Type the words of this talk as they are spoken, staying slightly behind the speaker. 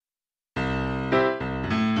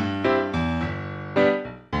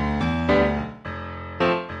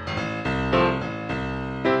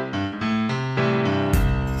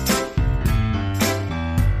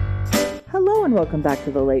and welcome back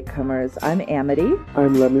to The Latecomers. I'm Amity,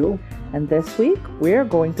 I'm Lemuel. and this week we're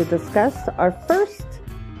going to discuss our first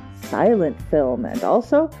silent film and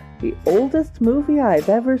also the oldest movie I've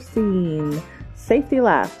ever seen, Safety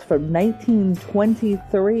Last from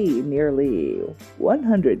 1923, nearly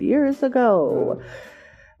 100 years ago.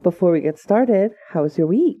 Before we get started, how was your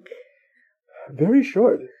week? Very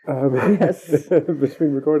short. Yes.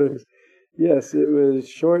 Between recordings. Yes, it was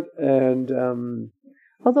short and...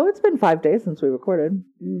 Although it's been 5 days since we recorded.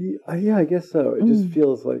 yeah, I guess so. It just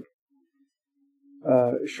feels like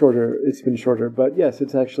shorter. It's been shorter. But yes,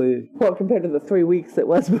 it's actually... Well, compared to the 3 weeks it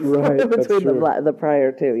was before, Right, that's between true. the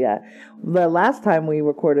prior two, yeah. The last time we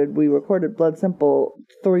recorded Blood Simple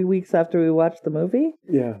 3 weeks after we watched the movie.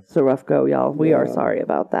 Yeah. It's a rough go, y'all. We are Yeah. sorry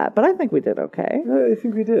about that. But I think we did okay. I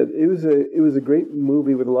think we did. It was a great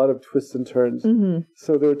movie with a lot of twists and turns. Mm-hmm.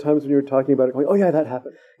 So there were times when you were talking about it going, oh yeah, that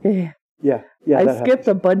happened. Yeah. Yeah, I that skipped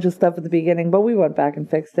happened. a bunch of stuff at the beginning, but we went back and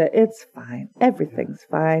fixed it. It's fine. Everything's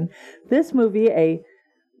fine. This movie, a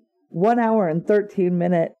 1 hour and 13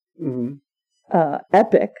 minute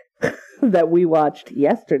epic that we watched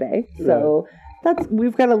yesterday. So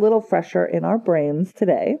we've got a little fresher in our brains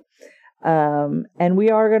today. And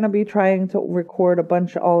we are going to be trying to record a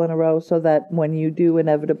bunch all in a row so that when you do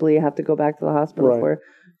inevitably have to go back to the hospital for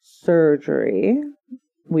surgery,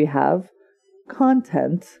 we have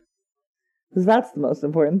content. Because that's the most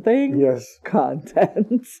important thing. Yes.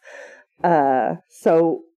 Content.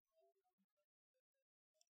 So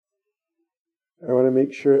I want to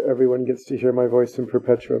make sure everyone gets to hear my voice in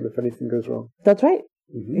perpetuum if anything goes wrong. that's right.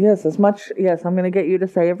 Mm-hmm. Yes, I'm going to get you to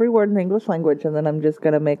say every word in the English language, and then I'm just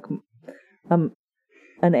going to make an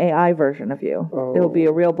AI version of you. Oh. It'll be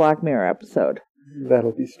a real Black Mirror episode.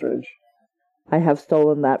 That'll be strange. I have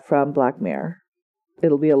stolen that from Black Mirror.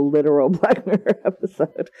 It'll be a literal Black Mirror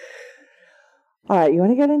episode. All right, you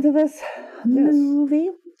want to get into this movie?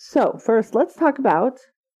 So, first, let's talk about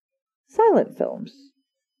silent films.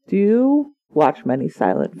 Do you watch many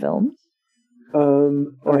silent films?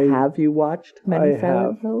 Have you watched many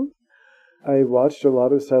silent films? I watched a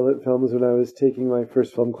lot of silent films when I was taking my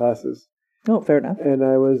first film classes. Oh, fair enough. And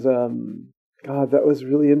I was, God, that was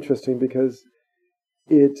really interesting because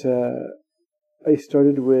I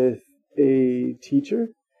started with a teacher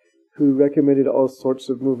who recommended all sorts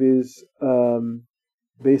of movies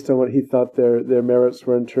based on what he thought their merits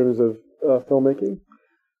were in terms of filmmaking.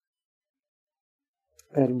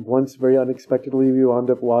 And once, very unexpectedly, we wound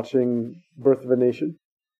up watching Birth of a Nation.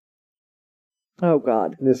 Oh,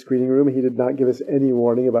 God. In the screening room. He did not give us any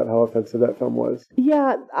warning about how offensive that film was.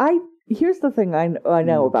 Yeah, here's the thing I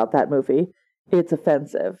know about that movie. It's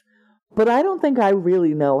offensive. But I don't think I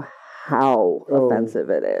really know how offensive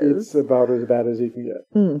it is. It's about as bad as you can get.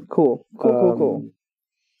 Cool.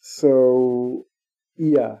 So,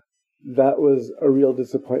 yeah, that was a real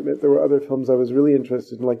disappointment. There were other films I was really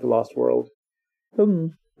interested in, like The Lost World,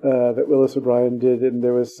 that Willis O'Brien did, and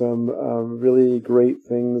there was some really great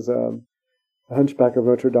things, Hunchback of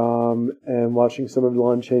Notre Dame, and watching some of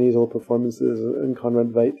Lon Chaney's old performances and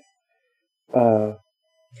Conrad Veidt.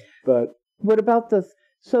 But what about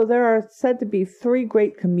so there are said to be 3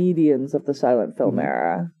 great comedians of the silent film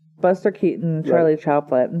era. Buster Keaton, Charlie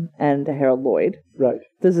Chaplin, and Harold Lloyd. Right.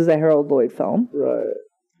 This is a Harold Lloyd film. Right.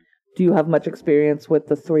 Do you have much experience with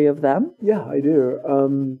the 3 of them? Yeah, I do.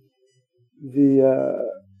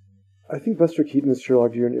 I think Buster Keaton is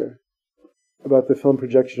Sherlock Jr., about the film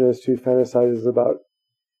projectionist who fantasizes about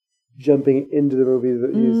jumping into the movie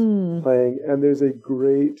that he's playing. And there's a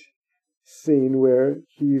great scene where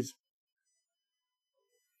he's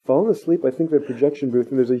fallen asleep, I think, in the projection booth,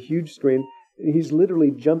 and there's a huge screen, and he's literally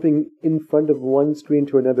jumping in front of one screen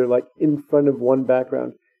to another, like in front of one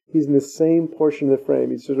background. He's in the same portion of the frame.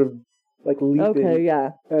 He's sort of like leaping. Okay,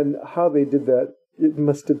 yeah. And how they did that, it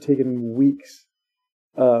must have taken weeks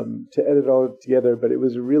to edit all together, but it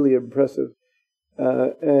was really impressive.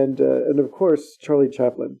 And of course, Charlie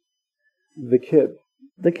Chaplin, the kid.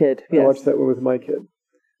 The kid, yes. I watched that one with my kid.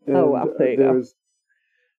 And oh, wow, there you go.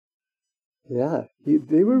 Yeah,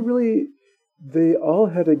 they all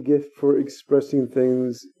had a gift for expressing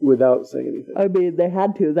things without saying anything. I mean, they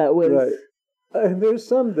had to. That was... Right. And there's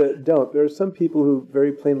some that don't. There are some people who,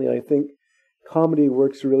 very plainly, I think, comedy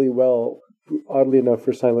works really well, oddly enough,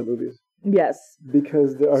 for silent movies. Yes.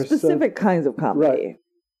 Because there are specific kinds of comedy. Right.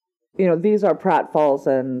 You know, these are pratfalls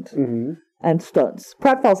and stunts.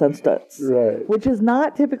 Pratfalls and stunts. Right. Which is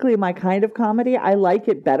not typically my kind of comedy. I like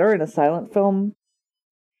it better in a silent film.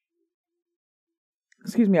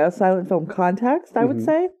 A silent film context, I would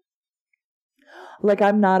say. Like,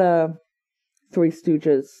 I'm not a Three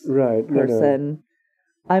Stooges person.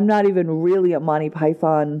 I'm not even really a Monty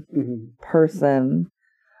Python person.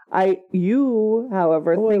 You,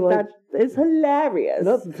 however, think that is hilarious.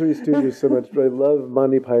 Not the Three Stooges so much, but I love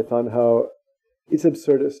Monty Python, how it's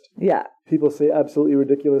absurdist. Yeah. People say absolutely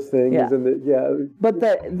ridiculous things. Yeah. And but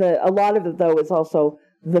a lot of it, though, is also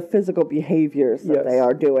the physical behaviors that they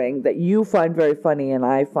are doing that you find very funny and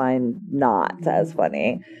I find not as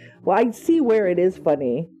funny. Well, I see where it is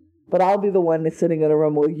funny, but I'll be the one that's sitting in a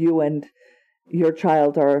room where you and your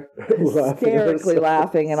child are hysterically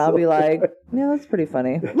laughing, and I'll be like, yeah, that's pretty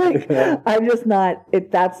funny. Like, I'm just not,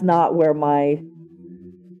 that's not where my,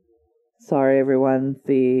 sorry everyone,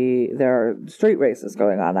 there are street races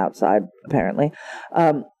going on outside, apparently.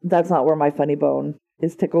 That's not where my funny bone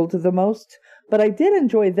is tickled the most. But I did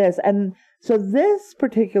enjoy this, and so this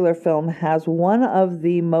particular film has one of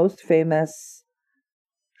the most famous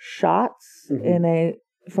shots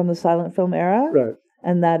from the silent film era. Right.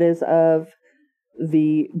 And that is of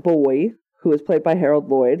the boy, who is played by Harold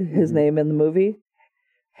Lloyd, his name in the movie,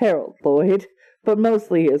 Harold Lloyd, but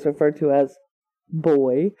mostly he is referred to as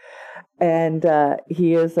Boy. And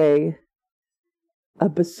he is a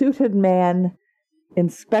besuited man in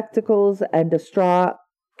spectacles and a straw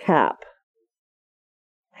cap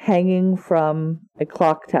hanging from a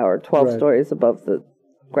clock tower 12 stories above the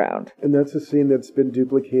ground. And that's a scene that's been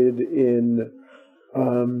duplicated in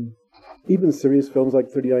even serious films like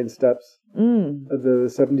 39 Steps, the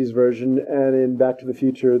 70s version, and in Back to the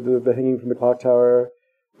Future, the hanging from the clock tower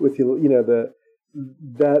with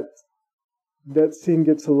that scene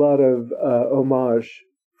gets a lot of homage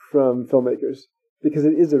from filmmakers because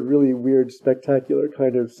it is a really weird, spectacular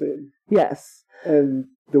kind of scene. Yes. And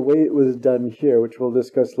the way it was done here, which we'll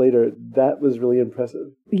discuss later, that was really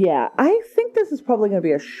impressive. Yeah, I think this is probably going to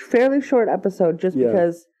be a fairly short episode just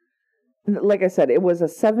because, like I said, it was a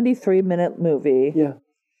 73-minute movie. Yeah.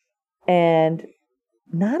 And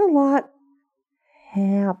not a lot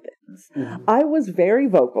happens. Mm-hmm. I was very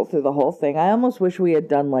vocal through the whole thing. I almost wish we had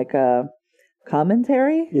done like a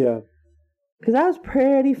commentary. Yeah. Because that was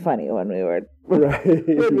pretty funny when we were we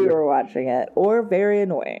were watching it, or very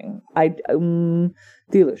annoying.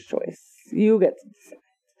 Dealer's choice. You get to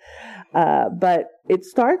decide. But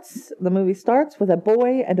the movie starts with a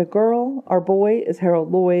boy and a girl. Our boy is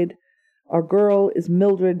Harold Lloyd. Our girl is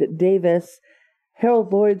Mildred Davis,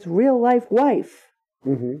 Harold Lloyd's real-life wife.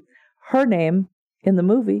 Mm-hmm. Her name in the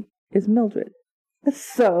movie is Mildred.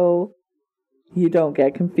 So you don't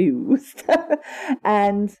get confused.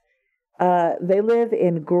 And they live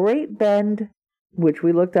in Great Bend, which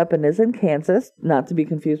we looked up and is in Kansas, not to be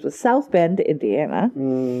confused with South Bend, Indiana.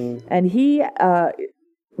 And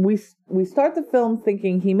we start the film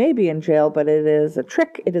thinking he may be in jail, but it is a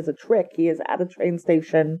trick. It is a trick. He is at a train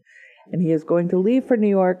station, and he is going to leave for New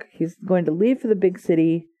York. He's going to leave for the big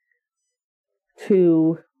city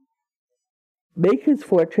to make his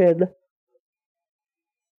fortune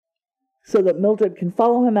so that Mildred can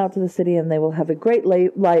follow him out to the city and they will have a great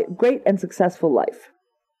and successful life.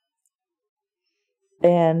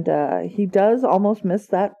 And he does almost miss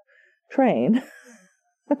that train.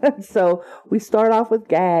 So we start off with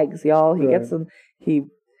gags, y'all. He gets them. He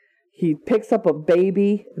picks up a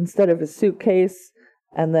baby instead of a suitcase,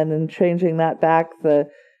 and then in changing that back,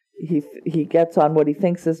 he gets on what he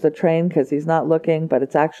thinks is the train because he's not looking, but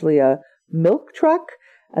it's actually a milk truck.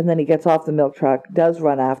 And then he gets off the milk truck, does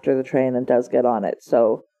run after the train, and does get on it.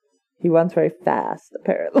 So he runs very fast,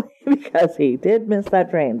 apparently, because he did miss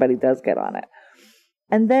that train, but he does get on it.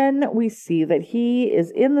 And then we see that he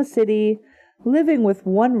is in the city living with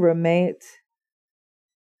one roommate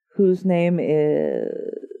whose name is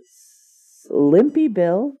Limpy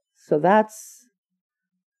Bill. So that's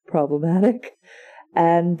problematic.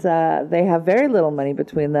 And they have very little money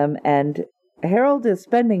between them. And Harold is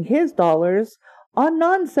spending his dollars on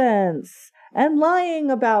nonsense and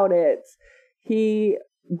lying about it. He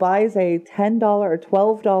buys a $10 or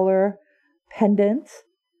 $12 pendant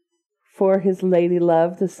for his lady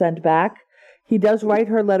love to send back. He does write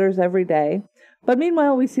her letters every day. But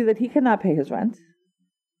meanwhile, we see that he cannot pay his rent,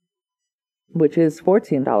 which is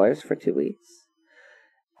 $14 for 2 weeks.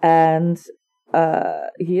 And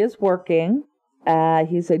he is working.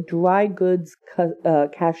 He's a dry goods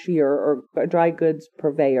cashier or a dry goods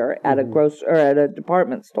purveyor at at a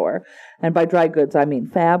department store. And by dry goods, I mean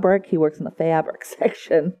fabric. He works in the fabric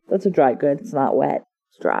section. That's a dry good. It's not wet.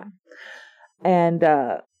 It's dry. And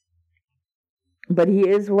but he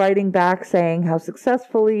is writing back saying how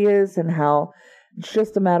successful he is and how it's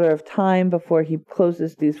just a matter of time before he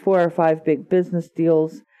closes these 4 or 5 big business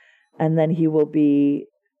deals, and then he will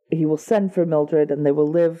send for Mildred, and they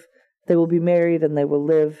will be married, and they will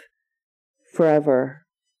live forever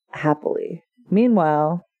happily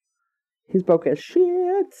Meanwhile, he's broke as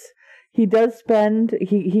shit. He does spend,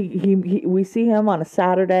 we see him on a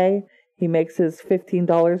Saturday. He makes his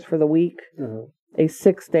 $15 for the week. Uh-huh. A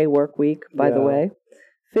 6-day work week, by the way.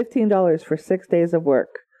 $15 for 6 days of work.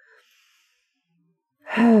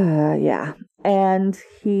 Yeah. And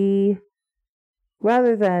he,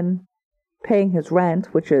 rather than paying his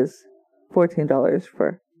rent, which is $14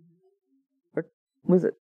 or was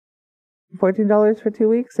it $14 for 2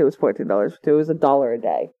 weeks? It was $14 for 2. It was $1 a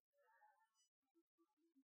day.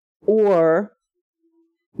 Or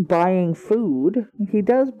buying food, he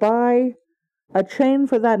does buy a chain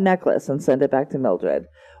for that necklace and send it back to Mildred,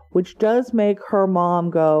 which does make her mom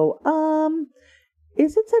go,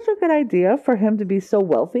 is it such a good idea for him to be so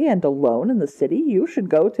wealthy and alone in the city? You should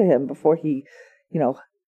go to him before he,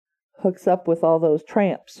 hooks up with all those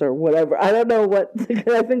tramps or whatever. I don't know what,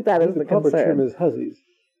 I think that is the concern. The proper term is hussies.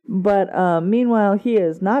 But meanwhile, he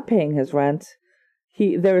is not paying his rent.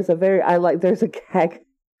 There's a gag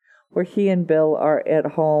where he and Bill are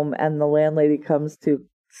at home and the landlady comes to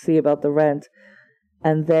see about the rent,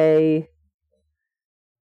 and they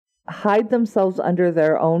hide themselves under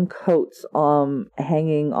their own coats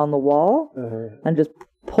hanging on the wall, and just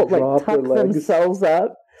tuck themselves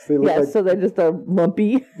up. So they're just a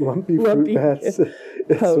lumpy fruit bats.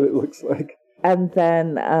 That's what it looks like. And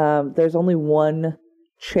then there's only one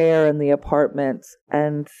chair in the apartment,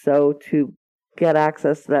 and so to get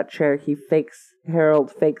access to that chair, Harold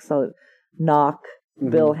fakes a knock. Mm-hmm.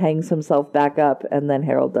 Bill hangs himself back up, and then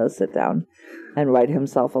Harold does sit down and write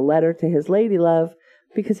himself a letter to his lady love,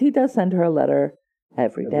 because he does send her a letter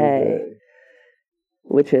every day,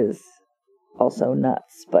 which is also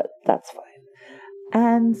nuts, but that's fine.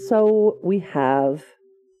 And so we have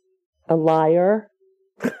a liar.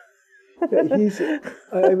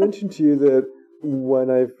 I mentioned to you that when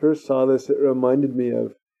I first saw this, it reminded me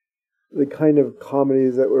of the kind of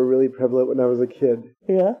comedies that were really prevalent when I was a kid.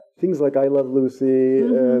 Yeah. Things like I Love Lucy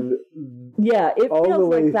and... Yeah, it feels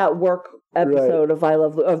like that work episode of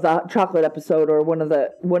the chocolate episode, or one of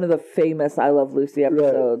the famous I Love Lucy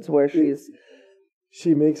episodes where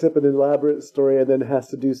she makes up an elaborate story and then has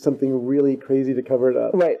to do something really crazy to cover it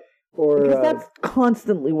up. Right. Or because that's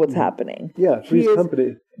constantly what's happening. Yeah, Three's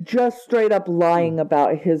Company. Just straight up lying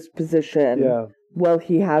about his position. Yeah. Well,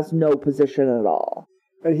 he has no position at all.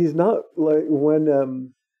 And he's not like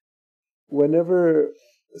whenever,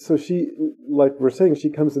 so she, like we're saying,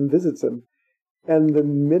 she comes and visits him. And the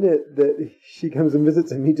minute that she comes and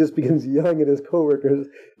visits him, he just begins yelling at his coworkers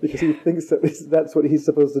because he thinks that's what he's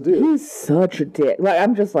supposed to do. He's such a dick. Like,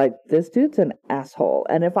 I'm just like, this dude's an asshole.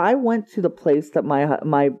 And if I went to the place that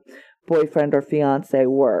my boyfriend or fiance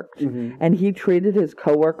worked, and he treated his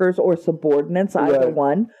coworkers or subordinates, either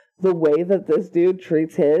one, the way that this dude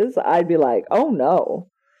treats his, I'd be like, oh no.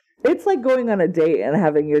 It's like going on a date and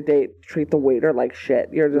having your date treat the waiter like shit.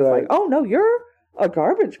 You're just like, oh no, you're a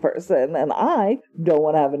garbage person and I don't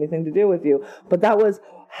want to have anything to do with you. But that was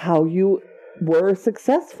how you were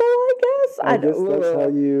successful, I guess. I guess that's how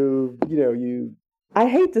you... I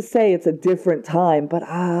hate to say it's a different time, but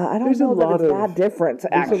I don't know that it's that different,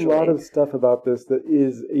 actually. There's a lot of stuff about this that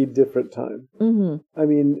is a different time. Mm-hmm. I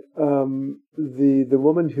mean, the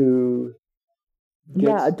woman who...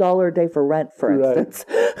 $1 a day for rent, for instance.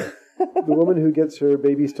 The woman who gets her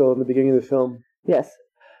baby stolen in the beginning of the film. Yes.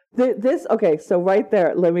 Okay, so right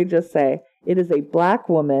there, let me just say, it is a black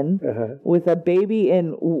woman with a baby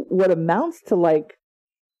in what amounts to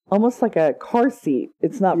almost like a car seat.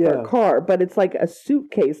 It's not for a car, but it's like a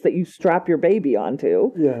suitcase that you strap your baby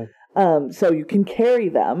onto. Yeah. So you can carry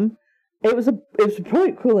them. It was a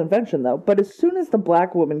pretty cool invention, though. But as soon as the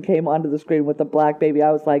black woman came onto the screen with the black baby,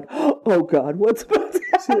 I was like, oh God, what's about to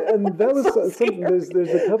happen? See, and that was something. There's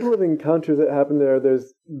a couple of encounters that happened there.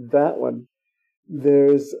 There's that one.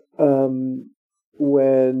 There's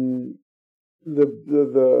when the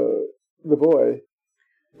boy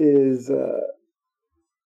is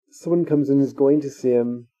someone comes in and is going to see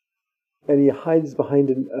him, and he hides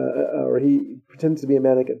behind or he pretends to be a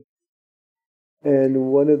mannequin. And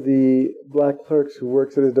one of the black clerks who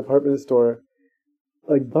works at his department store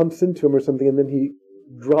bumps into him or something, and then he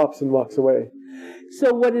drops and walks away.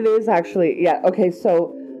 So what it is actually,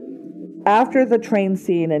 so after the train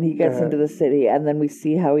scene and he gets into the city, and then we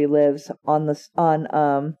see how he lives on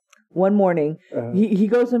one morning, he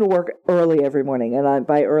goes into work early every morning, and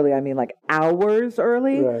by early I mean hours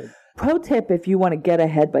early. Right. Pro tip, if you want to get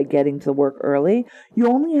ahead by getting to work early, you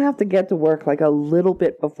only have to get to work a little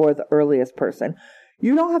bit before the earliest person.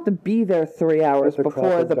 You don't have to be there 3 hours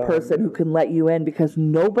before the person who can let you in, because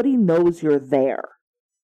nobody knows you're there.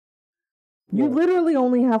 You literally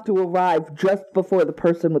only have to arrive just before the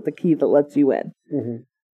person with the key that lets you in.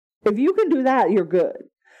 Mm-hmm. If you can do that, you're good.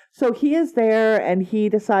 So he is there, and he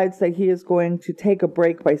decides that he is going to take a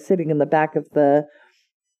break by sitting in the back of the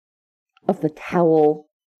towel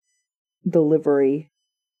delivery,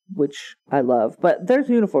 which I love. But there's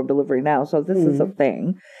uniform delivery now, so this is a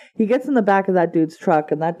thing. He gets in the back of that dude's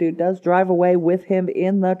truck, and that dude does drive away with him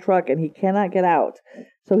in the truck, and he cannot get out.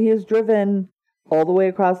 So he is driven all the way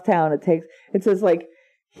across town. It says like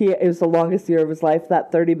it was the longest year of his life,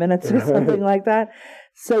 that 30 minutes or something like that.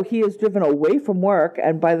 So he is driven away from work,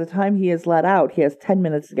 and by the time he is let out, he has 10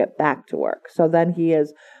 minutes to get back to work. So then he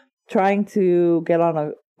is trying to get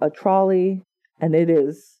on a trolley, and it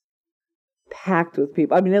is packed with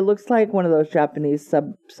people. I mean, it looks like one of those Japanese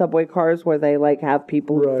subway cars where they like have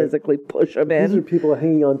people physically push them in. These are people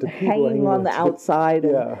hanging on to people. Hanging on the outside.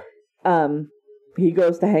 And, he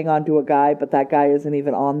goes to hang on to a guy, but that guy isn't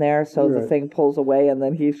even on there, so the thing pulls away, and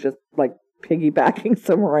then he's just like piggybacking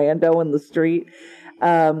some rando in the street.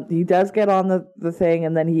 He does get on the thing,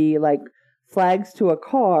 and then he like flags to a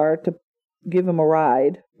car to give him a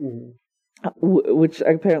ride, which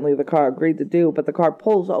apparently the car agreed to do, but the car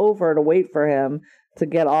pulls over to wait for him to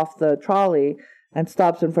get off the trolley and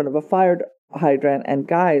stops in front of a fire hydrant. And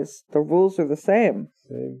guys, the rules are the same.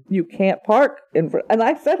 You can't park in front. And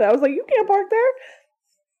I said, I was like, you can't park there?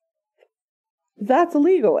 That's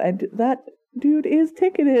illegal. And that dude is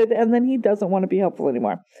ticketed, and then he doesn't want to be helpful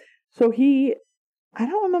anymore. So I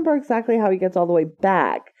don't remember exactly how he gets all the way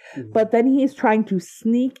back, but then he's trying to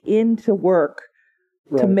sneak into work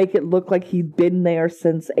to make it look like he'd been there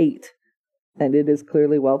since 8. And it is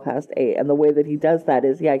clearly well past 8. And the way that he does that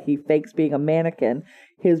is, he fakes being a mannequin.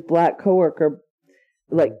 His black coworker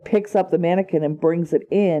like picks up the mannequin and brings it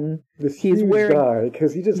in. He's wearing guy,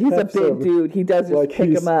 because he's a big dude. He does just pick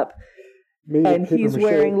him up. And he's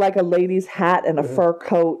wearing like a lady's hat and a fur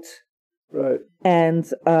coat. Right. And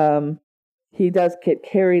he does get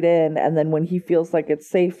carried in, and then when he feels like it's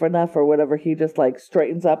safe enough or whatever, he just like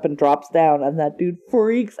straightens up and drops down, and that dude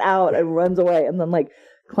freaks out and runs away, and then like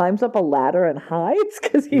climbs up a ladder and hides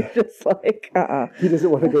because he's just like, He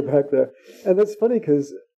doesn't want to go back there. And that's funny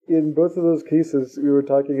because in both of those cases, we were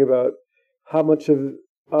talking about how much of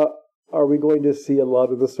are we going to see a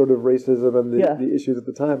lot of the sort of racism and the issues at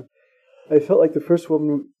the time. I felt like the first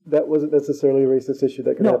one, that wasn't necessarily a racist issue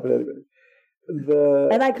that could happen to anybody.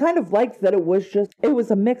 And I kind of liked that it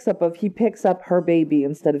was a mix-up of he picks up her baby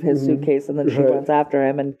instead of his suitcase, and then she runs after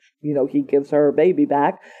him, and he gives her baby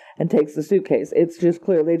back and takes the suitcase. It's just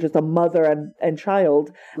clearly just a mother and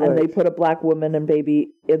child, and they put a black woman and baby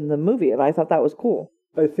in the movie, and I thought that was cool.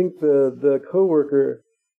 I think the coworker,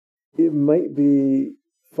 it might be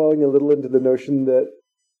falling a little into the notion that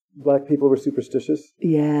black people were superstitious.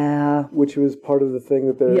 Yeah. Which was part of the thing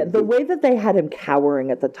that they're... Yeah, the way that they had him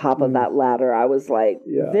cowering at the top of that ladder, I was like,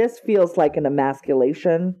 this feels like an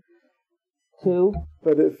emasculation, too.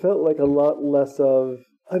 But it felt like a lot less of...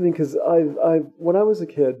 I mean, because when I was a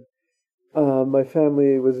kid, my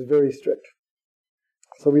family was very strict.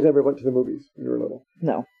 So we never went to the movies when we were little.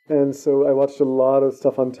 No. And so I watched a lot of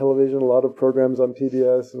stuff on television, a lot of programs on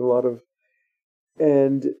PBS,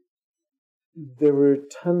 and there were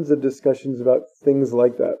tons of discussions about things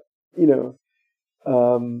like that.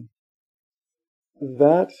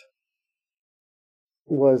 That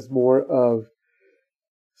was more of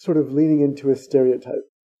sort of leaning into a stereotype.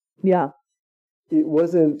 Yeah. It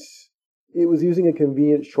was using a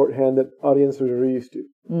convenient shorthand that audiences were used to.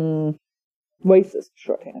 Racist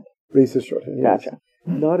shorthand. Racist shorthand, yes. Gotcha.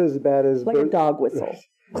 Not as bad as... like a dog whistle.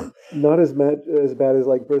 Not as bad as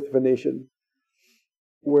like Birth of a Nation,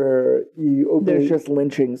 where you open... There's just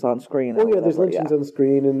lynchings on screen. Oh, yeah, there's lynchings on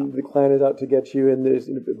screen, and the Klan is out to get you, and there's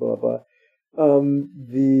blah, blah, blah.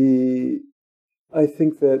 I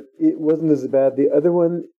think that it wasn't as bad. The other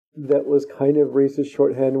one that was kind of racist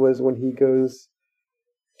shorthand was when he goes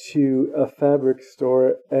to a fabric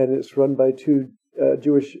store, and it's run by an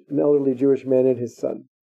elderly Jewish man and his son.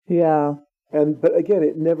 Yeah. But again,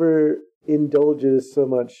 it never indulges so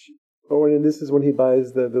much. And this is when he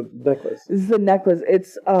buys the necklace. This is the necklace.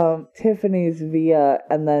 It's Tiffany's Via,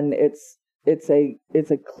 and then it's a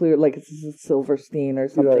clear, like it's a Silverstein or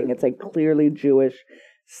something. Right. It's a clearly Jewish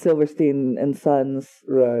Silverstein and Sons.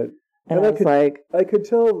 Right. And I could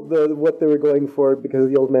tell what they were going for because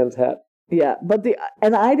of the old man's hat. Yeah, but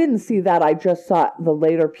I didn't see that. I just saw the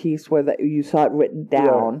later piece where you saw it written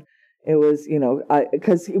down. Yeah. It was,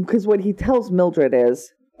 because what he tells Mildred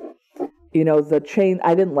is, the chain.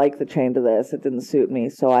 I didn't like the chain to this. It didn't suit me,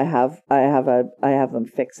 so I have them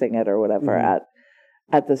fixing it or whatever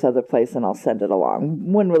at this other place and I'll send it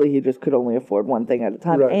along. When really he just could only afford one thing at a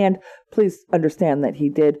time. Right. And please understand that he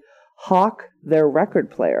did hawk their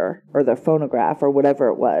record player or their phonograph or whatever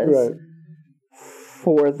it was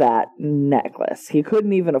for that necklace. He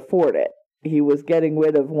couldn't even afford it. He was getting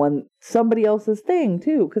rid of somebody else's thing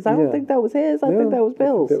too, because I don't think that was his. I think that was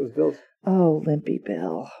Bill's. That was Bill's. Oh, Limpy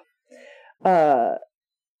Bill.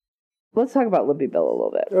 Let's talk about Limpy Bill a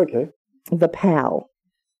little bit. Okay. The pal.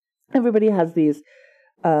 Everybody has these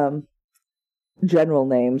general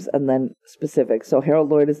names and then specific. So Harold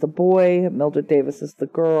Lloyd is the boy, Mildred Davis is the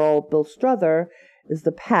girl, Bill Struther is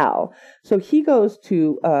the pal. So he goes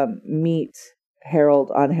to meet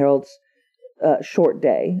Harold on Harold's short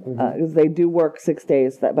day. They do work 6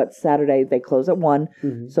 days, but Saturday they close at 1.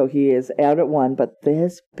 So he is out at 1. But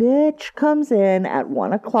this bitch comes in at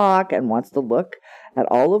 1 o'clock and wants to look at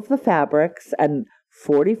all of the fabrics, and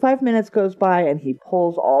 45 minutes goes by and he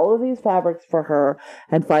pulls all of these fabrics for her,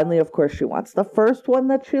 and finally, of course, she wants the first one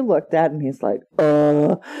that she looked at, and he's like,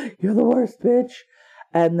 you're the worst, bitch.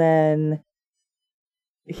 And then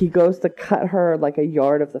he goes to cut her like a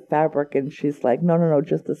yard of the fabric, and she's like, no,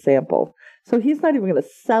 just a sample. So he's not even going to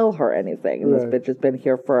sell her anything, and this bitch has been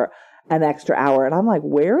here for an extra hour, and I'm like,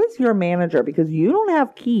 where is your manager? Because you don't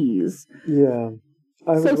have keys. Yeah.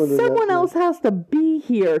 So someone else has to be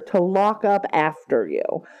here to lock up after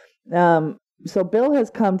you. So Bill has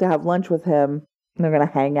come to have lunch with him. They're going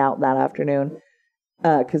to hang out that afternoon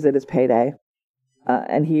because it is payday.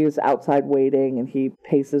 And he is outside waiting, and he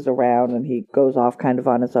paces around, and he goes off kind of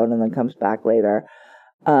on his own and then comes back later.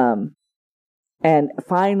 And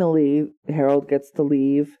finally, Harold gets to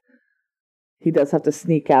leave. He does have to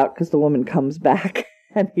sneak out because the woman comes back.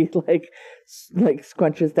 And he like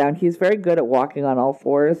scrunches down. He's very good at walking on all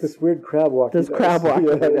fours. This weird crab walk. This crab walk he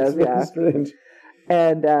does, yeah. Strange.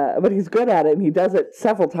 And but he's good at it, and he does it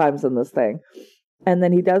several times in this thing. And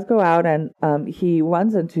then he does go out, and he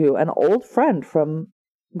runs into an old friend from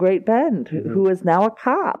Great Bend who is now a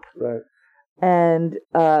cop. Right. And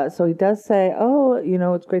so he does say, "Oh,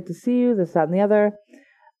 it's great to see you. This, that, and the other."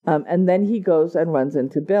 And then he goes and runs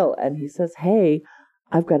into Bill, and he says, "Hey,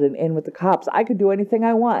 I've got an in with the cops. I could do anything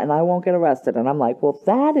I want and I won't get arrested." And I'm like, well,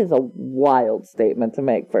 that is a wild statement to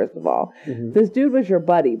make, first of all. This dude was your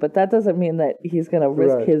buddy, but that doesn't mean that he's going to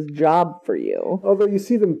risk his job for you. Although you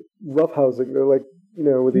see them roughhousing. They're like,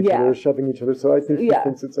 with each other, shoving each other. So I think he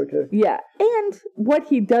thinks it's okay. Yeah. And what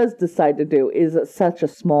he does decide to do is such a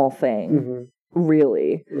small thing,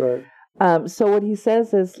 really. Right. So what he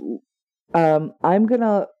says is,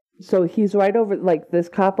 so he's right over, like this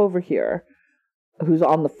cop over here, who's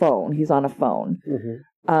on the phone. He's on a phone.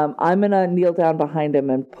 I'm gonna kneel down behind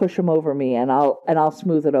him and push him over me, and I'll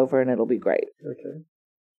smooth it over, and it'll be great. Okay.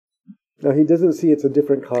 Now he doesn't see it's a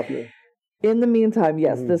different cop now. In the meantime,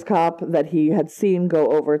 yes, this cop that he had seen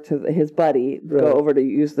go over to his buddy, go over to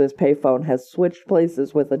use this payphone, has switched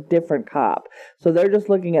places with a different cop. So they're just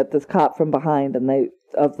looking at this cop from behind, and they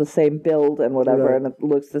of the same build and whatever, and it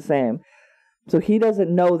looks the same. So he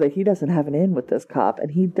doesn't know that he doesn't have an in with this cop,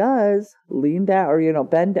 and he does lean down or,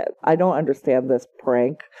 bend down. I don't understand this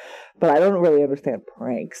prank, but I don't really understand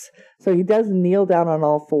pranks. So he does kneel down on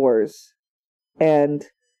all fours, and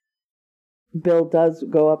Bill does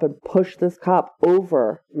go up and push this cop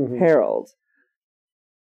over Harold.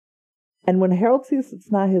 And when Harold sees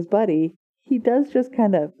it's not his buddy, he does just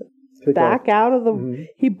kind of back out of the...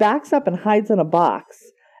 He backs up and hides in a box,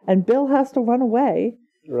 and Bill has to run away.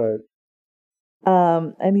 Right.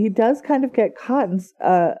 And he does kind of get caught,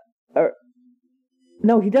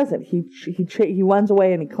 no, he doesn't. He runs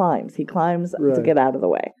away and he climbs. He climbs to get out of the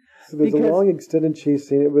way. So there's a long extended chase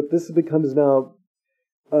scene, but this becomes now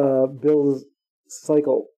Bill's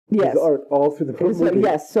cycle. His arc all through the movie.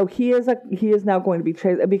 Yes, so he is now going to be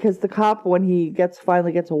chased because the cop, when he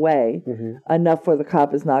finally gets away enough where the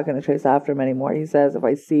cop is not going to chase after him anymore, he says, "If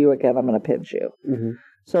I see you again, I'm going to pinch you."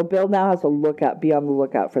 So Bill now has to be on the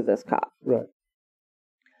lookout for this cop. Right.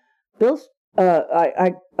 Bill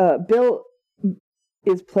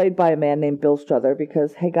is played by a man named Bill Struther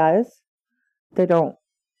because, hey guys, they don't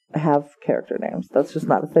have character names. That's just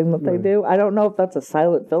not a thing that they do. I don't know if that's a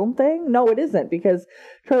silent film thing. No, it isn't, because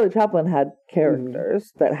Charlie Chaplin had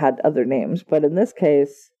characters that had other names, but in this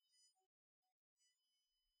case,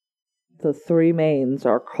 the three mains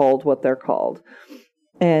are called what they're called.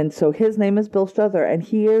 And so his name is Bill Struther, and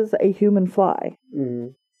he is a human fly.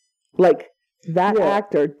 Like, that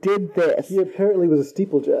actor did this. He apparently was a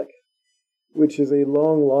steeplejack, which is a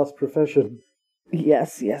long-lost profession.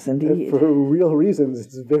 Yes, indeed. And for real reasons,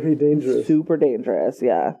 it's very dangerous. Super dangerous,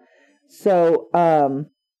 yeah. So,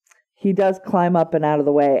 he does climb up and out of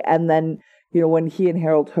the way, and then, when he and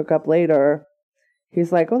Harold hook up later,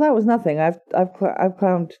 he's like, "Oh, that was nothing. I've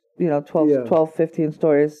climbed 12, 15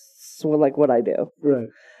 stories. So like what I do." Right.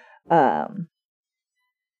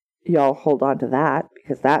 Y'all hold on to that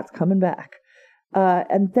because that's coming back.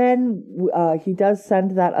 And then he does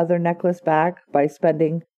send that other necklace back by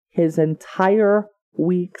spending his entire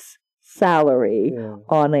week's salary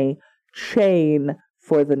on a chain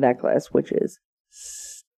for the necklace, which is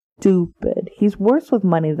stupid. He's worse with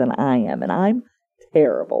money than I am, and I'm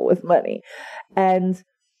terrible with money. And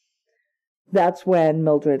that's when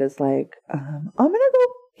Mildred is like, I'm going to go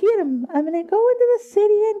get him. I'm going to go into the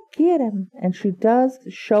city and get him. And she does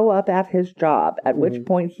show up at his job, at which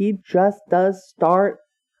point he just does start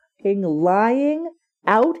lying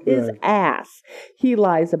out his ass. He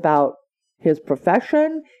lies about his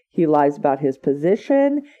profession. He lies about his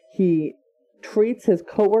position. He treats his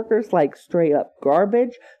coworkers like straight up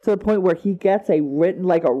garbage to the point where he gets a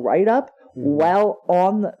write-up while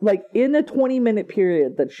on in a 20-minute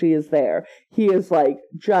period that she is there. He is like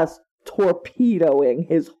just torpedoing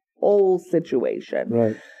his whole situation.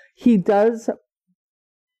 Right. She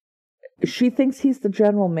thinks he's the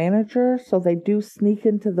general manager, so they do sneak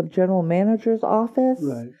into the general manager's office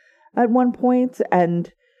at one point,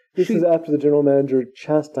 and this is after the general manager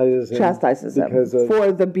chastises him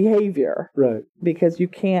for the behavior. Right. Because you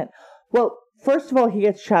can't... Well, first of all, he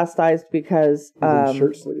gets chastised because... in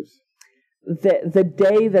shirt sleeves. The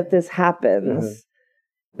day that this happens,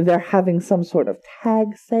 they're having some sort of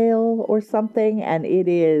tag sale or something, and it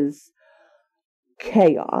is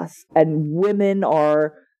chaos. And women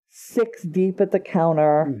are 6 deep at the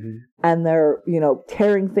counter, and they're,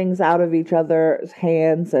 tearing things out of each other's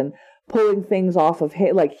hands and pulling things off of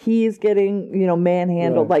him. Like, he's getting,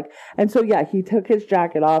 manhandled. Right. And so, he took his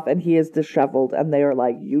jacket off, and he is disheveled, and they are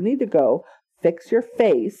like, you need to go fix your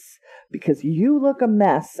face, because you look a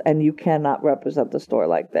mess and you cannot represent the store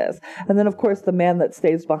like this. And then, of course, the man that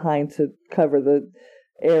stays behind to cover the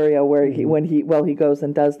area where he goes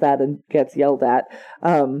and does that and gets yelled at,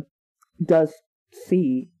 does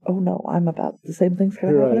see, oh no, the same thing's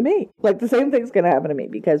going to happen to me. Like, the same thing's going to happen to me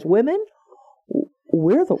because women,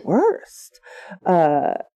 we're the worst.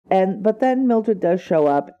 But then Mildred does show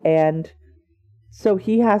up, and so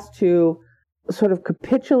he has to sort of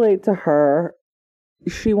capitulate to her.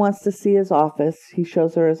 She wants to see his office. He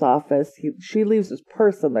shows her his office. She leaves his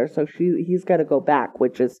purse in there, so he's got to go back,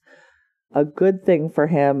 which is a good thing for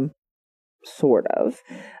him, sort of.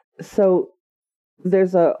 So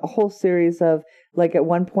there's a whole series of, at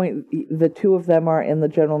one point, the two of them are in the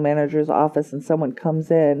general manager's office, and someone comes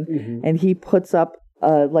in, and he puts up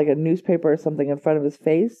a newspaper or something in front of his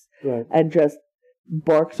face, and just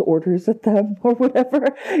barks orders at them or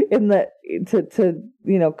whatever to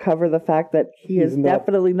cover the fact that he's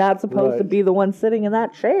definitely not supposed to be the one sitting in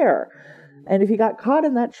that chair. And if he got caught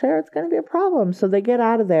in that chair, it's going to be a problem. So they get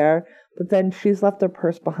out of there, but then she's left their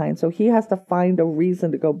purse behind. So he has to find a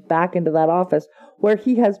reason to go back into that office where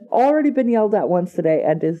he has already been yelled at once today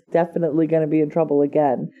and is definitely going to be in trouble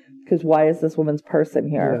again. Because why is this woman's purse in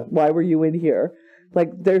here? Yeah. Why were you in here?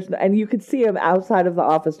 And you could see him outside of the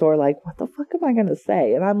office door, like, what the fuck am I going to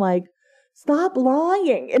say? And I'm like, stop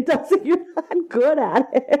lying. You're not good at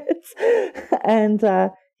it. And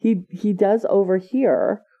he does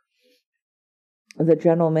overhear the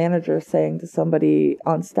general manager saying to somebody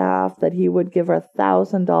on staff that he would give her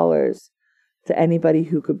 $1,000 to anybody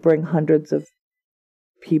who could bring hundreds of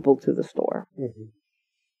people to the store.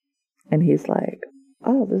 And he's like,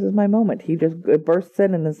 oh, this is my moment. He just bursts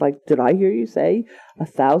in and is like, did I hear you say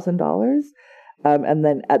 $1,000? And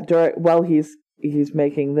then while he's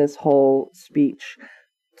making this whole speech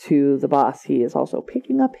to the boss, he is also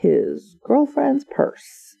picking up his girlfriend's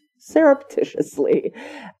purse surreptitiously.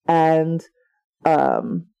 And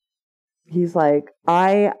he's like,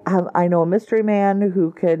 I know a mystery man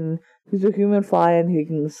who's a human fly and he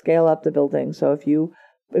can scale up the building. So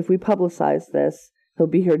if we publicize this, he'll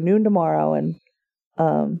be here noon tomorrow and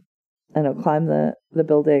he'll climb the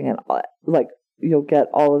building and you'll get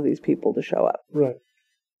all of these people to show up. Right.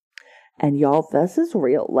 And y'all, this is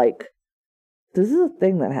real. This is a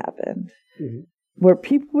thing that happened where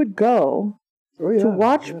people would go to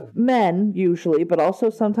watch men usually, but also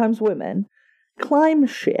sometimes women, climb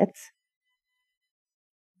shit.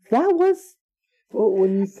 That was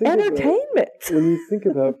when you think entertainment. When you think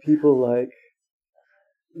about people like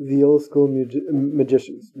the old school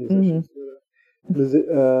magicians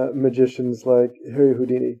like Harry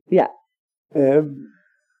Houdini. Yeah. And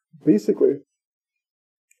basically,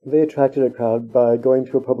 they attracted a crowd by going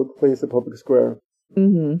to a public place, a public square,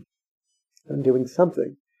 and doing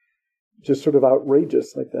something just sort of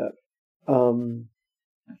outrageous like that.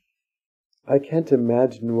 I can't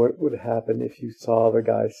imagine what would happen if you saw the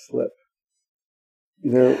guy slip.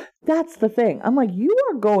 You know, that's the thing. I'm like, you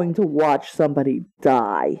are going to watch somebody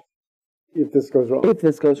die if this goes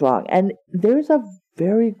wrong. And there's a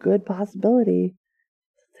very good possibility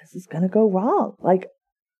this is going to go wrong. Like,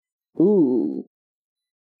 ooh.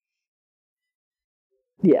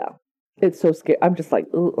 Yeah. It's so scary. I'm just like,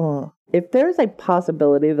 if there's a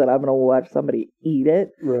possibility that I'm going to watch somebody eat it,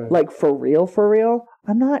 right. like for real,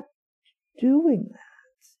 I'm not doing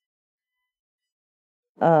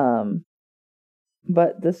that.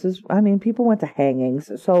 But this is, I mean, people went to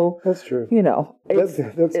hangings, so that's true. You know, that's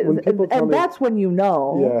when people tell me, that's when you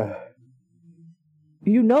know. Yeah.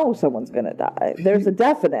 You know someone's gonna die. There's a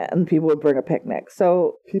definite, and people would bring a picnic.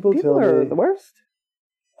 So people are the worst.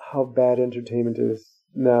 How bad entertainment is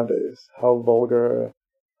nowadays. How vulgar,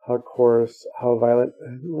 how coarse, how violent.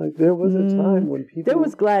 Like there was a time when people. There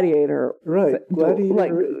was Gladiator. Right, Gladiator.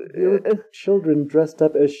 Like there were children dressed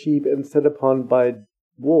up as sheep and set upon by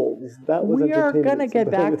wolves. That was entertainment. We are gonna get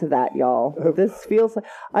back to that, y'all. This feels like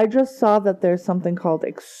I just saw that there's something called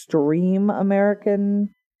Extreme America's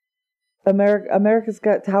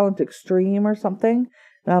Got Talent Extreme or something,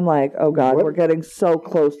 and I'm like, oh god, we're getting so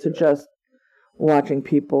close to just watching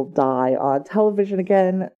people die on television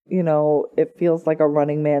again. You know, it feels like a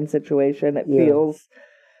Running Man situation. It feels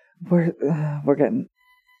we're getting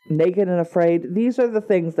Naked and Afraid. These are the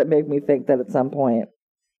things that make me think that at some point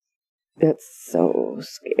it's so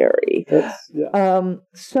scary.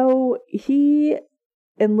 So he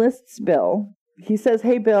enlists Bill. He says,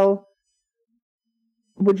 "Hey, Bill,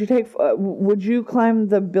 would you climb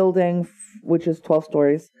the building, which is 12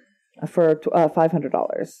 stories, for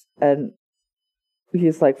 $500?" And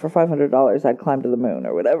he's like, "For $500, I'd climb to the moon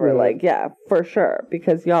or whatever." Yeah. Like, yeah, for sure,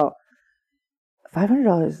 because y'all,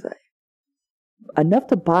 $500 is enough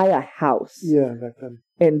to buy a house. Yeah, back then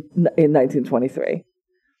in 1923.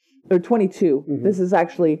 Or 22. Mm-hmm. This is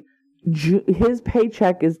actually, his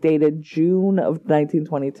paycheck is dated June of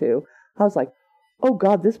 1922. I was like, oh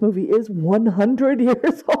God, this movie is 100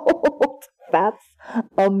 years old. That's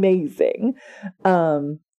amazing.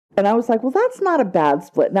 And I was like, well, that's not a bad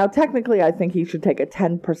split. Now, technically, I think he should take a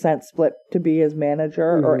 10% split to be his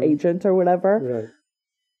manager or agent or whatever. Right.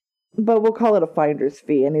 But we'll call it a finder's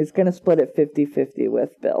fee, and he's going to split it 50-50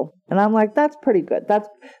 with Bill. And I'm like, that's pretty good.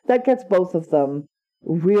 That gets both of them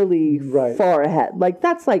really far ahead.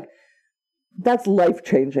 That's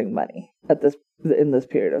life-changing money in this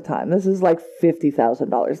period of time. This is like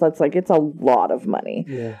 $50,000. That's like, it's a lot of money.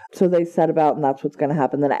 Yeah. So they set about, and that's what's going to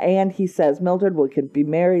happen. And he says, Mildred, we can be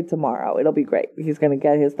married tomorrow. It'll be great. He's going to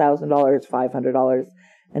get his $1,000, $500,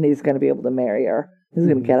 and he's going to be able to marry her. He's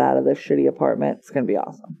going to get out of this shitty apartment. It's going to be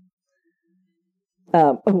awesome.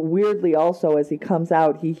 Weirdly, also, as he comes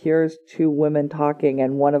out, he hears two women talking,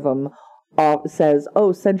 and one of them says,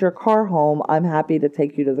 "Oh, send your car home. I'm happy to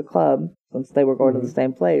take you to the club," since they were going to the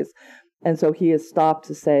same place. And so he is stopped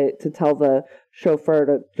to tell the chauffeur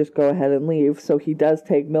to just go ahead and leave. So he does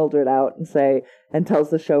take Mildred out and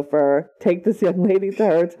tells the chauffeur, "Take this young lady to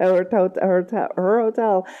her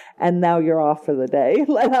hotel, and now you're off for the day."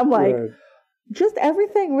 And I'm like, just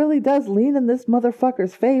everything really does lean in this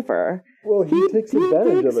motherfucker's favor. Well, he takes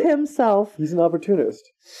advantage of it. Himself. He's an opportunist.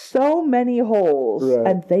 So many holes,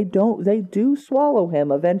 and they do swallow him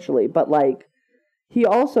eventually. But like, he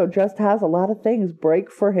also just has a lot of things break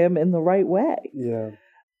for him in the right way. Yeah.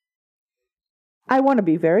 I want to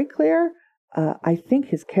be very clear. I think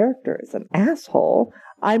his character is an asshole.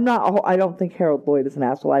 I don't think Harold Lloyd is an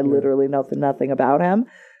asshole. I literally know nothing about him.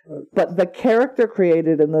 But the character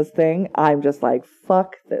created in this thing, I'm just like,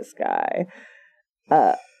 fuck this guy.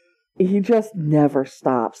 He just never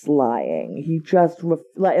stops lying. He just,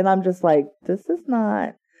 and I'm just like, this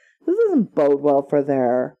doesn't bode well for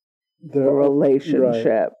their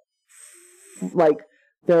relationship. Like,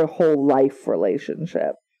 their whole life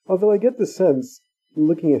relationship. Although I get the sense,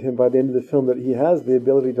 looking at him by the end of the film, that he has the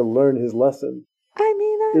ability to learn his lesson. I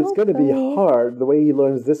mean, it's going to be hard. The way he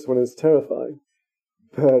learns this one is terrifying.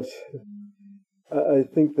 But I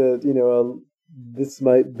think that, this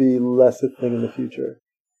might be less a thing in the future.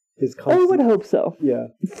 I would hope so. Yeah.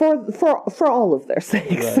 For all of their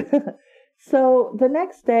sakes. Right. So the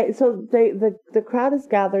next day, the crowd is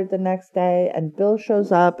gathered the next day, and Bill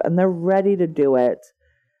shows up, and they're ready to do it.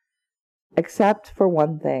 Except for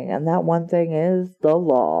one thing, and that one thing is the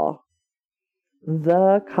law.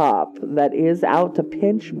 The cop that is out to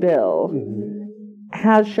pinch Bill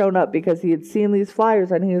has shown up because he had seen these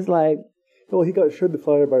flyers, and he's like... Well, he got showed the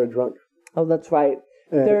flyer by a drunk. Oh, that's right.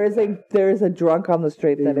 There is a drunk on the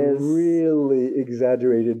street that is... really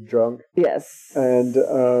exaggerated drunk. Yes. And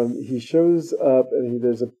he shows up, and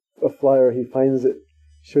there's a a flyer. He finds it,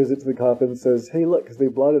 shows it to the cop, and says, "Hey, look," because they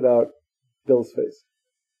blotted out Bill's face.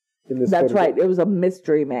 In this That's photograph. right. It was a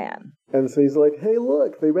mystery man. And so he's like, "Hey,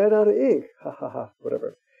 look, they ran out of ink." Ha ha ha.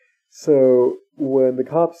 Whatever. So when the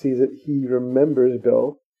cop sees it, he remembers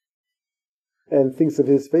Bill and thinks of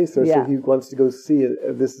his face there. So he wants to go see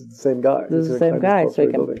it. This is the same guy. This is the same guy, so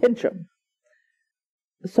he can pinch him.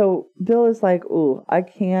 So Bill is like, "Ooh, I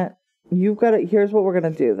can't. You've got to. Here's what we're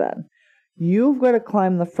gonna do then. You've got to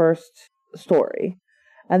climb the first story,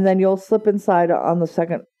 and then you'll slip inside on the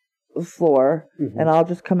second floor, and I'll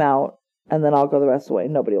just come out, and then I'll go the rest of the way.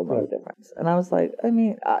 Nobody will know the difference." And I was like,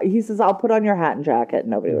 he says, "I'll put on your hat and jacket.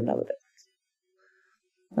 Nobody would know the difference."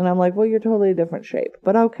 And I'm like, "Well, you're totally a different shape,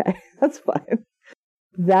 but okay, that's fine."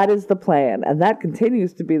 That is the plan, and that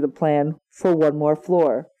continues to be the plan for one more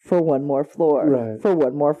floor, for one more floor, for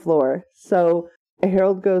one more floor. So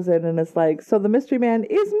Harold goes in and is like, "So the mystery man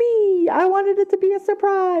is me. I wanted it to be a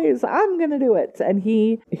surprise. I'm going to do it." And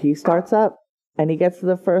he starts up and he gets to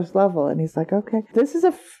the first level and he's like, "Okay, this is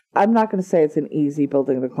I'm not going to say it's an easy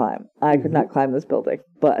building to climb. I could not climb this building,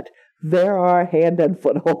 but there are hand and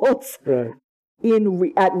footholds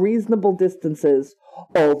at reasonable distances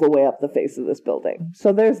all the way up the face of this building.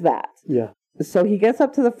 So there's that." Yeah. So he gets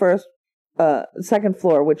up to the second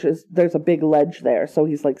floor, which is, there's a big ledge there. So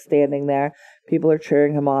he's like standing there. People are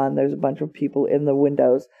cheering him on. There's a bunch of people in the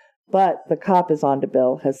windows. But the cop is on to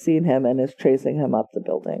Bill, has seen him, and is chasing him up the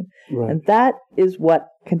building. Right. And that is what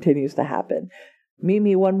continues to happen. Meet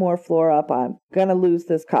me one more floor up. I'm going to lose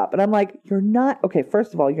this cop. And I'm like, you're not. Okay,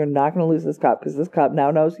 first of all, you're not going to lose this cop because this cop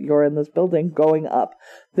now knows you're in this building going up.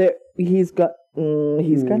 He's going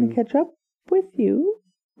to catch up with you.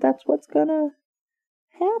 That's what's going to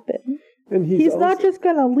happen. And he's not just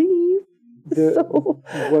going to leave.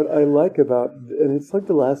 What I like about, and it's like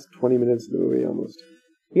the last 20 minutes of the movie almost.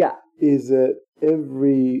 Yeah. Is that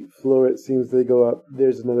every floor it seems they go up,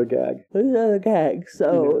 there's another gag. There's another gag.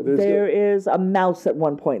 So there is a mouse at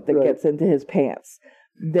one point that gets into his pants.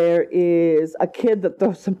 There is a kid that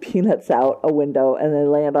throws some peanuts out a window and they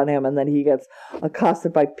land on him and then he gets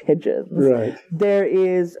accosted by pigeons. Right. There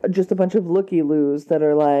is just a bunch of looky-loos that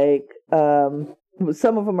are like,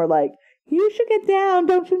 some of them are like, "You should get down.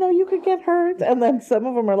 Don't you know you could get hurt?" And then some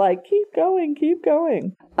of them are like, "Keep going, keep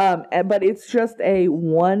going." But it's just a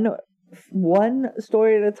one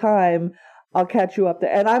story at a time. I'll catch you up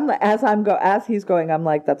there. And as he's going, I'm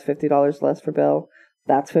like, "That's $50 less for Bill.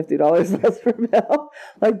 That's $50 less for Bill."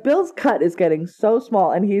 Like, Bill's cut is getting so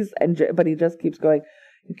small, but he just keeps going.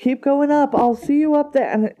 "You keep going up. I'll see you up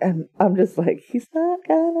there." And I'm just like, he's not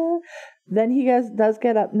gonna. Then he does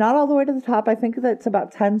get up, not all the way to the top. I think that's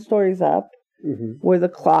about 10 stories up, where the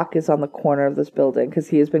clock is on the corner of this building, because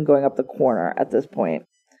he has been going up the corner at this point,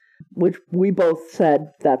 which we both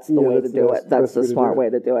said that's the way to do it. That's the smart way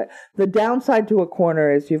to do it. The downside to a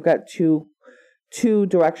corner is you've got two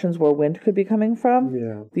directions where wind could be coming from.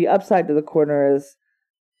 Yeah. The upside to the corner is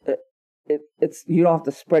it's you don't have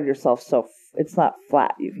to spread yourself it's not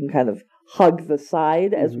flat. You can kind of hug the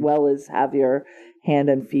side as well as have your hand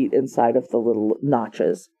and feet inside of the little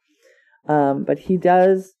notches. But he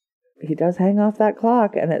does hang off that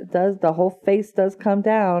clock, and the whole face does come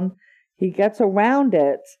down. He gets around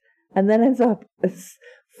it and then ends up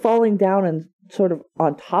falling down and sort of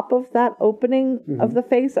on top of that opening of the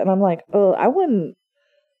face. And I'm like, "Oh, I wouldn't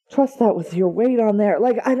trust that with your weight on there."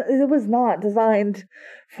 Like, it was not designed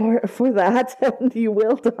for that, and you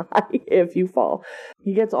will die if you fall.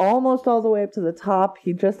 He gets almost all the way up to the top.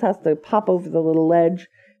 He just has to pop over the little ledge,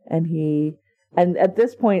 and at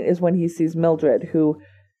this point is when he sees Mildred, who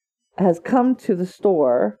has come to the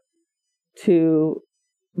store to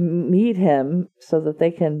meet him so that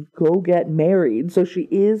they can go get married. So she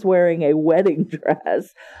is wearing a wedding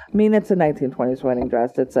dress. I mean, it's a 1920s wedding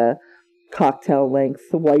dress. It's a cocktail length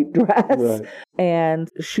white dress. Right. And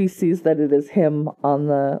she sees that it is him on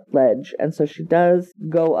the ledge. And so she does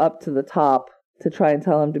go up to the top to try and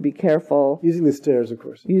tell him to be careful. Using the stairs, of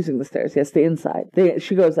course. Using the stairs, yes, the inside.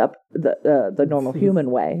 She goes up the normal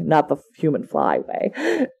human way, not the human fly way.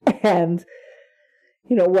 And,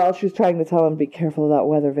 while she's trying to tell him to be careful of that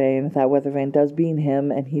weather vane does bean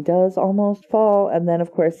him, and he does almost fall. And then,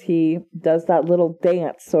 of course, he does that little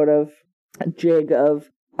dance, sort of jig of,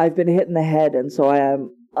 "I've been hit in the head, and so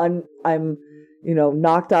I'm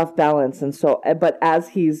knocked off balance." And so, but as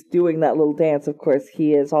he's doing that little dance, of course,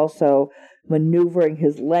 he is also maneuvering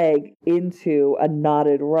his leg into a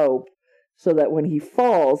knotted rope so that when he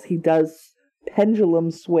falls, he does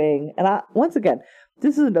pendulum swing. And once again,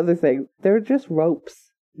 this is another thing. They're just ropes.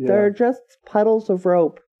 Yeah. They're just puddles of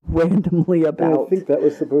rope randomly about. I think that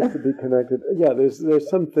was supposed to be connected. Yeah, there's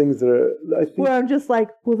some things that are, I think, where I'm just like,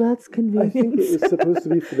 well, that's convenient. I think it was supposed to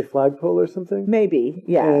be for the flagpole or something. Maybe,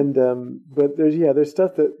 yeah. And but there's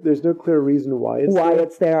stuff that there's no clear reason why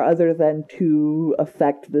it's there other than to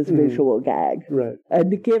affect this visual gag, right? And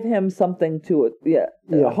to give him something to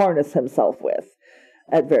harness himself with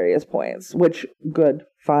at various points. Which good,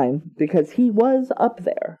 fine, because he was up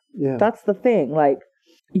there. Yeah, that's the thing. Like,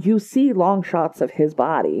 you see long shots of his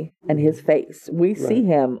body and his face. We see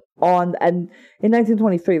him and in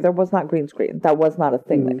 1923, there was not green screen. That was not a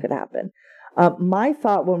thing that could happen. My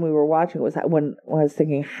thought when we were watching was that when I was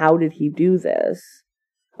thinking, how did he do this?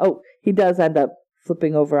 Oh, he does end up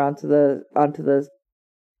flipping over onto the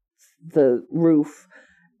roof,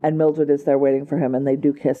 and Mildred is there waiting for him, and they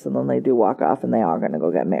do kiss, and then they do walk off, and they are going to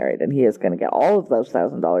go get married, and he is going to get all of those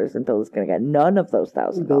 $1,000, and Bill is going to get none of those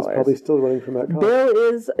 $1,000. Bill's probably still running from that cop.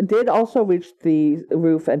 Bill did also reach the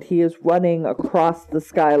roof, and he is running across the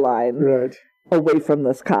skyline away from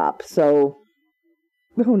this cop. So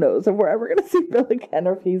who knows if we're ever going to see Bill again,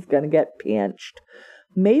 or if he's going to get pinched.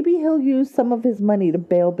 Maybe he'll use some of his money to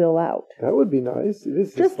bail Bill out. That would be nice.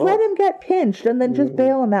 Just let him get pinched, and then just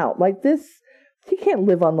bail him out. Like this. He can't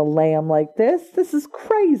live on the lam like this. This is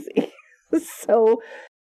crazy. So,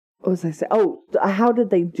 what was I saying? Oh, how did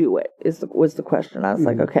they do it? Was the question. I was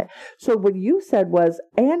like, okay. So what you said was,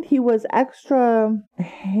 and he was extra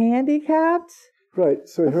handicapped? Right.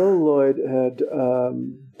 So Harold Lloyd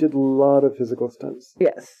did a lot of physical stunts.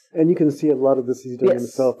 Yes. And you can see a lot of this he's doing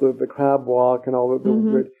himself. The crab walk and all of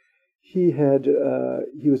the he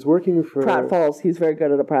was working for pratfalls. He's very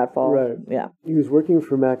good at a pratfall. Right. Yeah. He was working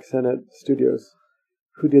for Mack Sennett Studios,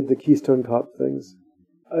 who did the Keystone Cop things.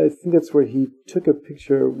 I think that's where he took a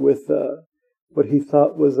picture with what he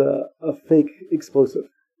thought was a fake explosive.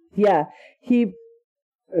 Yeah.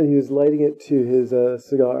 And he was lighting it to his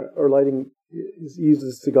cigar, or used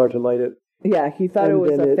the cigar to light it. Yeah, he thought it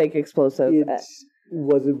was a fake explosive. It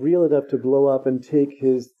was real enough to blow up and take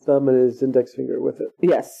his thumb and his index finger with it.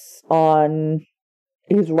 Yes, on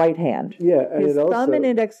his right hand. Yeah, and his thumb and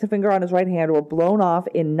index finger on his right hand were blown off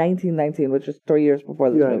in 1919, which is 3 years before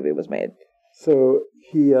this movie was made. So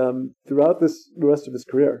he, throughout the rest of his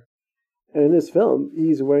career, and in this film,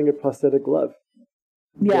 he's wearing a prosthetic glove.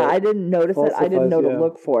 Yeah, I didn't notice it. I didn't know to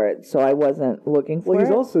look for it, so I wasn't looking for it. Well,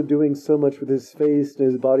 he's also doing so much with his face and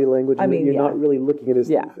his body language, and you're not really looking at his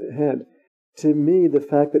hand. To me, the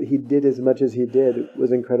fact that he did as much as he did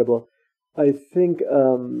was incredible. I think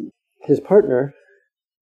his partner,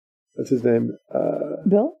 what's his name?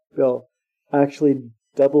 Bill? Bill, actually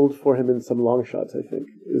doubled for him in some long shots, I think,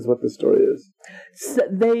 is what the story is. So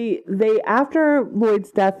they after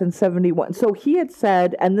Lloyd's death in 1971, so he had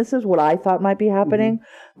said, and this is what I thought might be happening,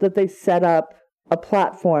 that they set up a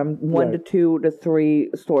platform 1 to 2 to 3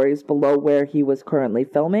 stories below where he was currently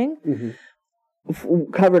filming,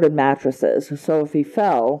 covered in mattresses. So if he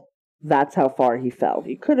fell, that's how far he fell.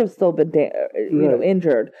 He could have still been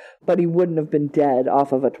injured, but he wouldn't have been dead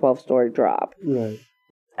off of a 12-story drop. Right.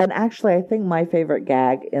 And actually, I think my favorite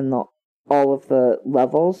gag in all of the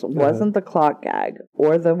levels wasn't the clock gag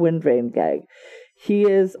or the wind vane gag.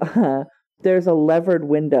 There's a levered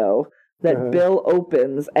window that Bill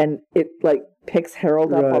opens, and it picks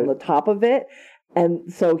Harold up on the top of it.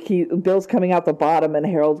 And so Bill's coming out the bottom and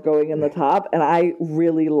Harold's going in the top. And I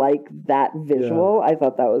really like that visual. I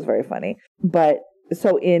thought that was very funny. But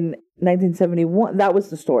so in 1971, that was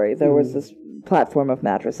the story. There was this platform of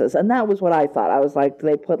mattresses. And that was what I thought. I was like,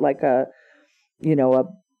 they put like a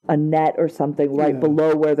net or something right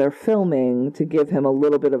below where they're filming to give him a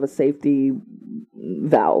little bit of a safety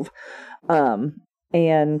valve. But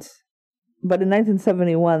in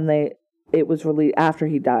 1971, it was released after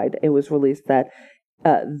he died. It was released that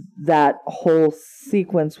that whole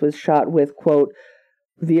sequence was shot with, quote,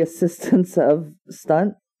 the assistance of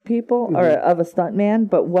stunt people or of a stunt man.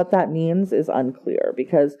 But what that means is unclear,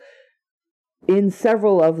 because in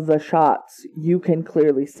several of the shots, you can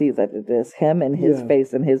clearly see that it is him and his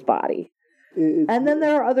face and his body. And then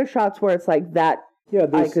there are other shots where it's like that. Yeah,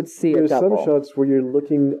 I could see a double. There's some shots where you're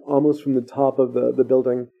looking almost from the top of the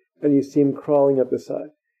building and you see him crawling up the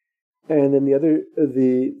side. And then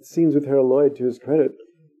the scenes with Harold Lloyd, to his credit,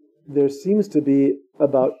 there seems to be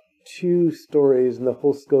about 2 stories in the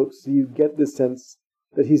whole scope, so you get the sense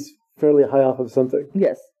that he's fairly high off of something.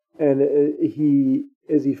 Yes. And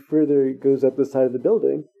as he further goes up the side of the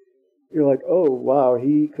building, you're like, oh, wow,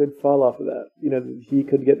 he could fall off of that. He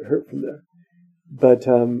could get hurt from there. But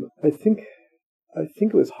I think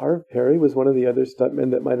it was Harv Perry was one of the other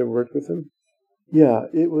stuntmen that might have worked with him. Yeah,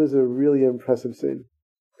 it was a really impressive scene.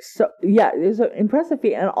 So, yeah, it was an impressive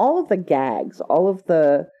feat. And all of the gags, all of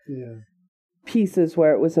the pieces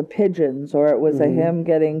where it was a pigeons or it was a him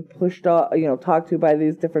getting pushed off, talked to by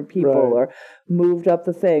these different people or moved up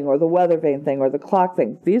the thing or the weather vane thing or the clock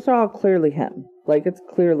thing. These are all clearly him. Like, it's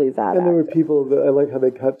clearly that. And there were people that I like how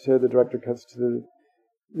the director cuts to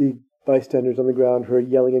the bystanders on the ground who are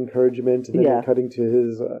yelling encouragement, and then cutting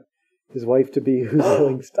to his wife-to-be who's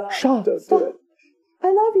yelling, stop, Shaw, don't stop. do it. I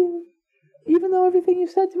love you. Even though everything you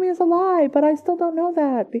said to me is a lie, but I still don't know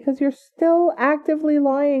that because you're still actively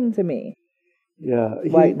lying to me. Yeah.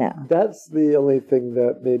 Right now. That's the only thing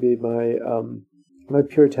that maybe my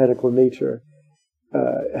puritanical nature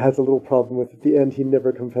has a little problem with. At the end, he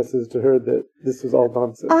never confesses to her that this was all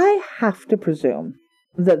nonsense. I have to presume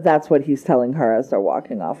that that's what he's telling her as they're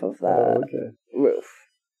walking off of the roof.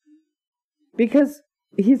 Because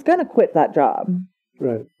he's going to quit that job.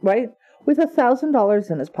 Right. Right? With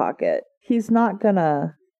 $1,000 in his pocket, he's not going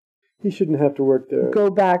to... He shouldn't have to work there. Go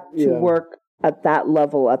back to work at that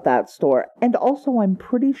level at that store. And also, I'm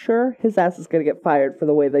pretty sure his ass is going to get fired for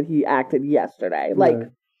the way that he acted yesterday. Like,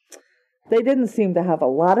 they didn't seem to have a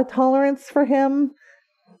lot of tolerance for him.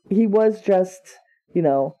 He was just,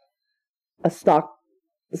 a stock,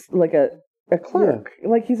 like a clerk. Yeah.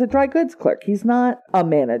 Like, he's a dry goods clerk. He's not a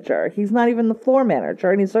manager. He's not even the floor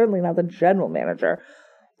manager, and he's certainly not the general manager.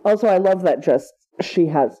 Also, I love that she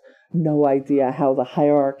has no idea how the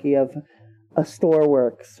hierarchy of a store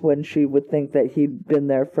works when she would think that he'd been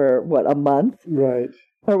there for, a month? Right.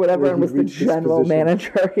 Or whatever, and was the general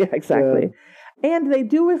manager. Yeah, exactly. Yeah. And they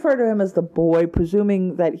do refer to him as the boy,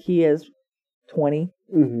 presuming that he is 20,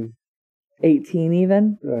 18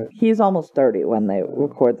 even. Right. He's almost 30 when they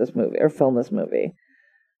record this movie, or film this movie.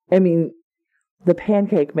 I mean, the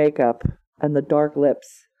pancake makeup and the dark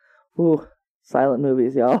lips. Ooh, silent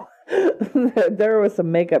movies, y'all. There were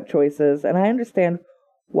some makeup choices, and I understand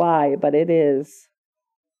why, but it is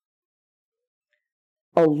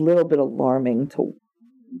a little bit alarming to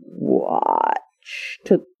watch,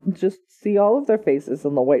 to just see all of their faces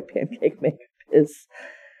in the white pancake makeup is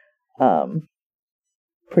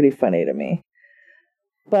pretty funny to me.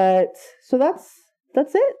 But so that's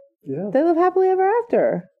it. Yeah, they live happily ever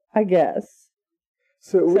after, I guess.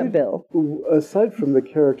 So Bill. Aside from the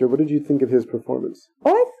character, what did you think of his performance?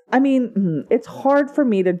 I mean, it's hard for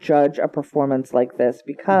me to judge a performance like this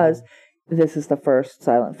because this is the first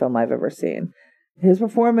silent film I've ever seen. His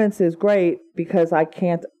performance is great because I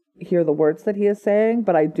can't hear the words that he is saying,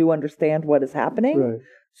 but I do understand what is happening. Right.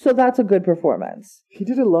 So that's a good performance. He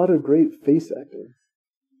did a lot of great face acting.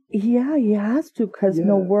 Yeah, he has to because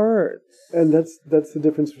no words. And that's the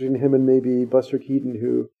difference between him and maybe Buster Keaton,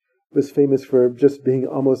 who was famous for just being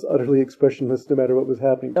almost utterly expressionless no matter what was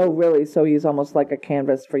happening. Oh, really? So he's almost like a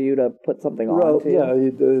canvas for you to put something on, too? Yeah,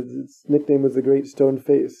 his nickname was the Great Stone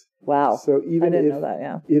Face. Wow. So even I didn't know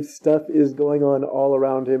that, if stuff is going on all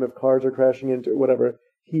around him, if cars are crashing into whatever,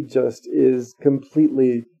 he just is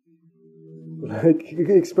completely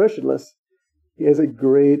expressionless. He has a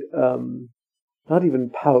great, not even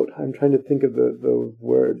pout. I'm trying to think of the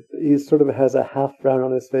word. He sort of has a half frown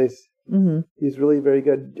on his face. Mm-hmm. He's really very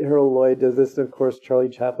good. Harold Lloyd does this, and of course Charlie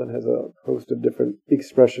Chaplin has a host of different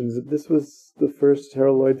expressions. This was the first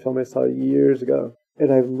Harold Lloyd film I saw years ago,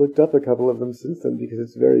 and I've looked up a couple of them since then because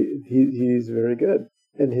he's very good.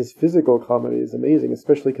 And his physical comedy is amazing,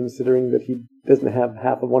 especially considering that he doesn't have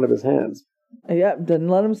half of one of his hands. Yeah, didn't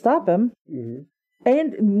let him stop him. Mm-hmm.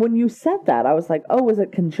 And when you said that, I was like, oh, was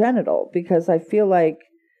it congenital? Because I feel like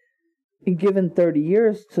given 30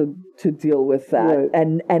 years to deal with that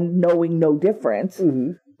and knowing no difference,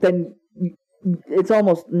 then it's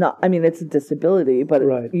almost not, I mean, it's a disability, but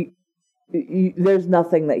there's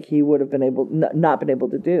nothing that he would have not been able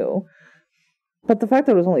to do. But the fact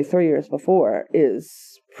that it was only 3 years before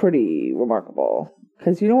is pretty remarkable.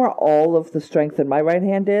 Because you know where all of the strength in my right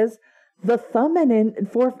hand is? The thumb and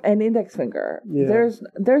index finger. Yeah.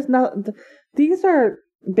 There's not, these are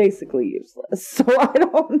basically useless. So I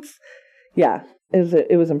don't,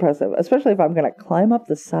 it was impressive. Especially if I'm going to climb up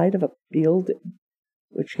the side of a building.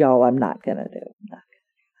 Which, y'all, I'm not going to do.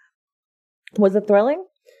 Was it thrilling?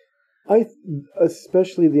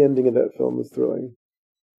 Especially the ending of that film was thrilling.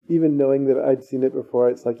 Even knowing that I'd seen it before,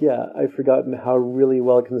 it's like, I've forgotten how really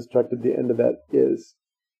well constructed the end of that is.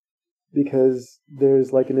 Because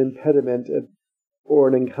there's like an impediment or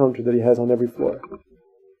an encounter that he has on every floor.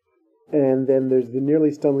 And then there's the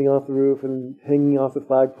nearly stumbling off the roof and hanging off the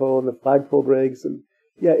flagpole, and the flagpole breaks. And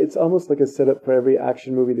it's almost like a setup for every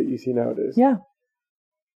action movie that you see nowadays. Yeah.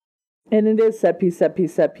 And it is set piece.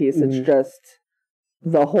 Mm-hmm. It's just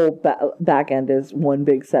the whole back end is one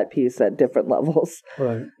big set piece at different levels.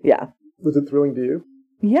 Right. Yeah. Was it thrilling to you?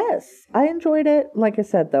 Yes, I enjoyed it. Like I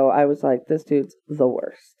said, though, I was like, this dude's the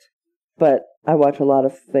worst. But I watch a lot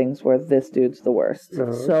of things where this dude's the worst. Oh,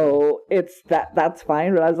 okay. So it's that's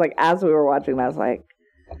fine. But I was like, as we were watching, I was like,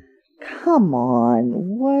 come on,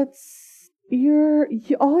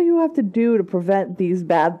 all you have to do to prevent these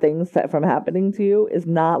bad things from happening to you is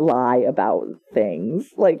not lie about things.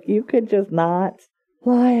 Like, you could just not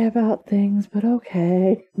lie about things, but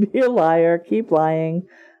okay. Be a liar, keep lying.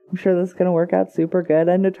 I'm sure this is going to work out super good.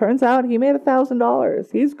 And it turns out he made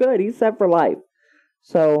 $1,000. He's good. He's set for life.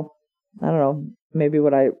 So, I don't know. Maybe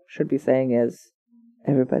what I should be saying is,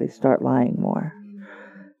 everybody start lying more.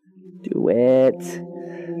 Do it.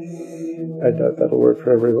 I doubt that'll work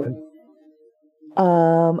for everyone.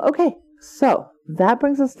 Okay. So, that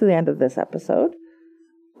brings us to the end of this episode.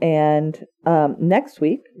 And next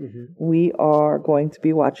week, we are going to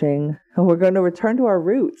be watching, we're going to return to our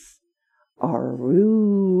roots. Our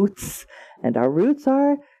roots. And our roots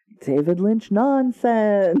are David Lynch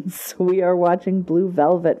nonsense. We are watching Blue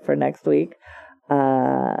Velvet for next week.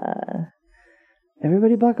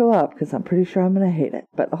 Everybody buckle up, because I'm pretty sure I'm going to hate it.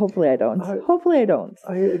 But hopefully I don't. Hopefully I don't.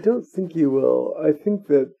 I don't think you will. I think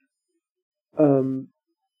that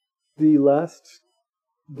the last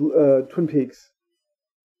Twin Peaks,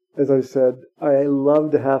 as I said, I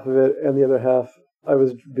loved half of it, and the other half I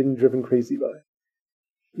was being driven crazy by.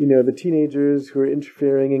 You know, the teenagers who are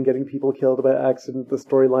interfering and getting people killed by accident, the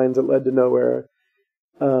storylines that led to nowhere.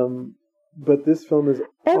 But this film is...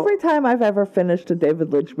 Every time I've ever finished a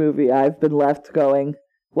David Lynch movie, I've been left going,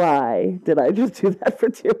 why did I just do that for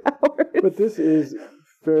 2 hours? But this is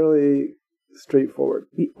fairly straightforward.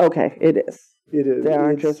 Okay, it is. It is. There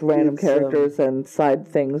aren't just random characters and side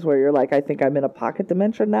things where you're like, I think I'm in a pocket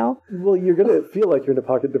dimension now. Well, you're going to feel like you're in a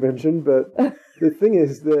pocket dimension, but the thing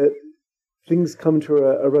is that things come to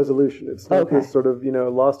a resolution. It's not this sort of,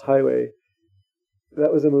 Lost Highway.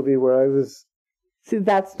 That was a movie where I was... See,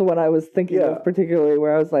 that's the one I was thinking of particularly,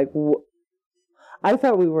 where I was like, I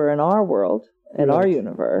thought we were in our world, in our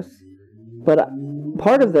universe, but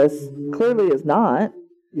part of this clearly is not,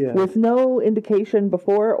 with no indication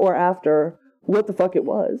before or after what the fuck it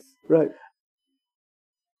was. Right.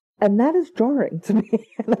 And that is jarring to me.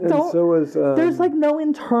 And so was... there's like no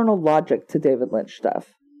internal logic to David Lynch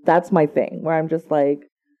stuff. That's my thing, where I'm just like,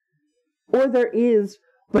 or there is,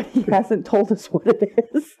 but he hasn't told us what it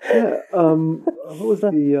is. Yeah, what was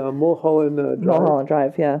the Mulholland Drive? Mulholland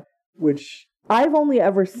Drive, yeah. Which... I've only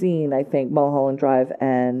ever seen, I think, Mulholland Drive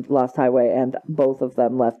and Lost Highway, and both of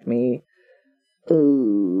them left me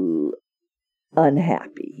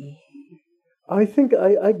unhappy. I think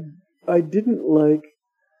I didn't like...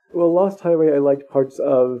 Well, Lost Highway I liked parts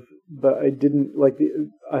of, but I didn't like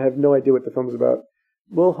I have no idea what the film's about.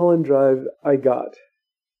 Mulholland Drive, I got.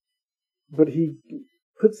 But he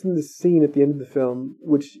puts in this scene at the end of the film,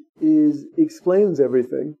 which explains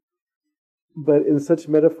everything, but in such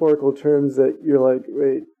metaphorical terms that you're like,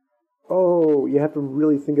 wait, you have to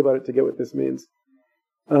really think about it to get what this means.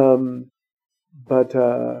 But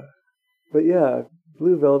yeah,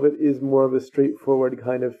 Blue Velvet is more of a straightforward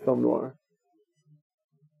kind of film noir.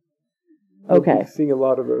 Okay. Seeing a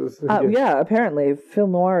lot of those. Yeah, apparently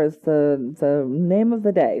film noir is the name of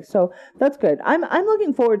the day. So that's good. I'm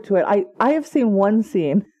looking forward to it. I have seen one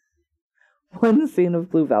scene of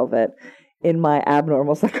Blue Velvet in my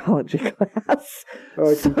abnormal psychology class.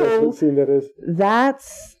 Oh, I can guess what scene that is.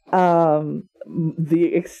 That's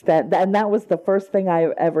the extent, and that was the first thing I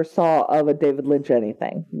ever saw of a David Lynch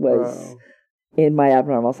anything was in my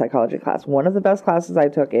abnormal psychology class. One of the best classes I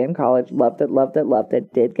took in college. Loved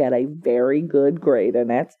it. Did get a very good grade in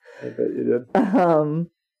it. I bet you did.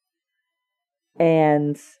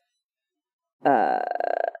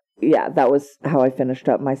 That was how I finished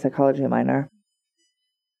up my psychology minor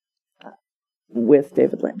with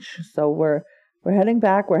David Lynch. So we're heading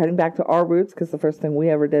back. We're heading back to our roots, because the first thing we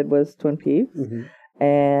ever did was Twin Peaks. Mm-hmm.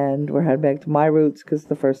 And we're heading back to my roots, because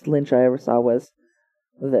the first Lynch I ever saw was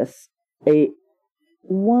this.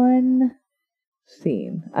 One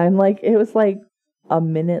scene. It was like a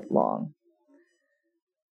minute long.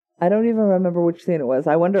 I don't even remember which scene it was.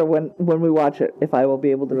 I wonder when we watch it if I will be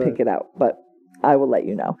able to pick it out, but I will let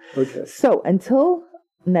you know. Okay. So until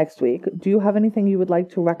next week, do you have anything you would like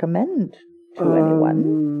to recommend to anyone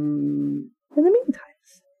in the meantime?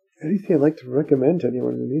 Anything I'd like to recommend to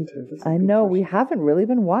anyone in the meantime? I know we haven't really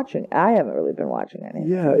been watching. I haven't really been watching anything.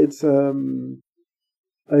 Yeah, it's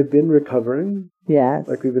I've been recovering. Yes.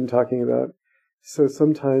 Like we've been talking about. So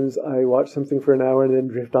sometimes I watch something for an hour and then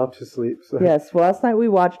drift off to sleep. So. Yes. Well, last night we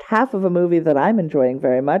watched half of a movie that I'm enjoying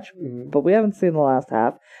very much, but we haven't seen the last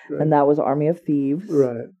half, and that was Army of Thieves.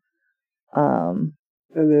 Right. And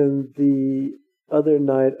then other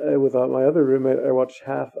night, with my other roommate, I watched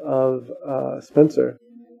half of Spencer,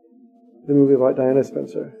 the movie about Diana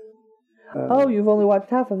Spencer. You've only watched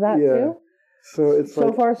half of that too? So it's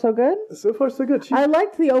so far so good. So far so good. I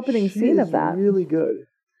liked the opening scene of that. Really good.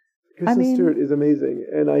 Kristen Stewart is amazing,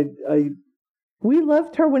 and we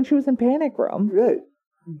loved her when she was in Panic Room. Right,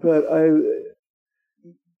 but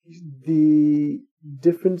the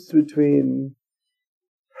difference between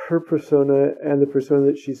her persona and the persona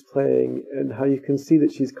that she's playing, and how you can see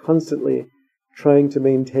that she's constantly trying to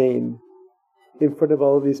maintain in front of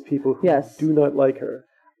all of these people who do not like her.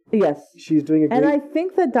 Yes. She's doing a great... And I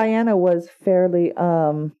think that Diana was fairly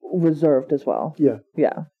reserved as well. Yeah.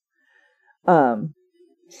 Yeah.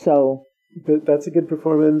 So... But that's a good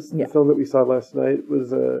performance. Yeah. The film that we saw last night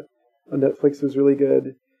was on Netflix was really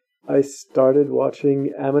good. I started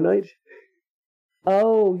watching Ammonite.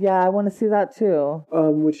 Oh, yeah, I want to see that too.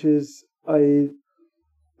 Which is...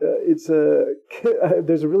 there's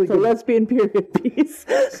a really good lesbian period piece.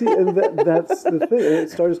 See, and that's the thing. It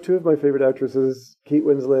stars two of my favorite actresses, Kate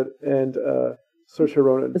Winslet and Saoirse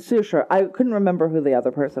Ronan. Saoirse. I couldn't remember who the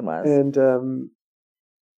other person was. And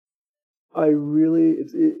I really,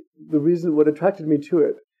 the reason what attracted me to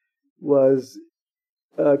it was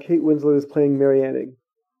Kate Winslet is playing Mary Anning.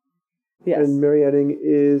 Yes. And Mary Anning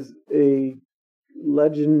is a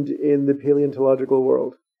legend in the paleontological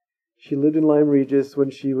world. She lived in Lyme Regis. When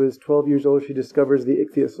she was 12 years old, she discovers the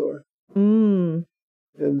ichthyosaur. Mm.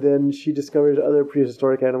 And then she discovers other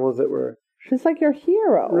prehistoric animals that were... She's like your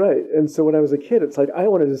hero. Right. And so when I was a kid, it's like, I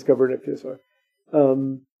want to discover an ichthyosaur.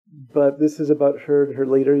 But this is about her in her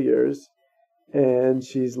later years. And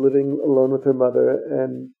she's living alone with her mother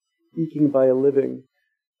and eking by a living,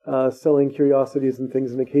 selling curiosities and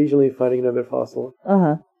things and occasionally finding another fossil.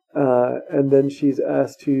 Uh-huh. And then she's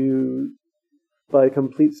asked to... by a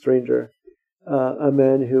complete stranger, a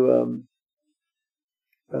man who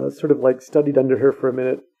sort of like studied under her for a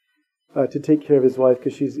minute to take care of his wife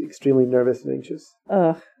because she's extremely nervous and anxious.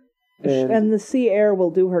 And the sea air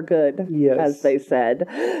will do her good, as they said.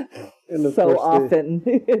 And so often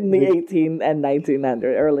in the 18 and 1900s,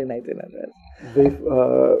 early 1900s.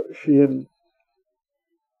 She and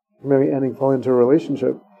Mary Anning fall into a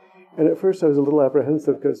relationship. And at first I was a little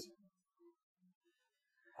apprehensive because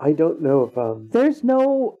I don't know if... There's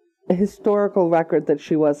no historical record that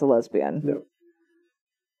she was a lesbian. No.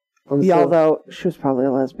 Although she was probably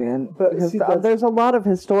a lesbian. But because there's a lot of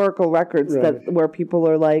historical records where people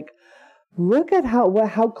are like, look at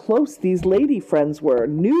how close these lady friends were,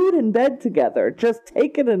 nude in bed together, just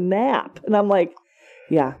taking a nap. And I'm like,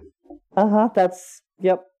 yeah, that's,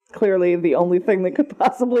 clearly the only thing that could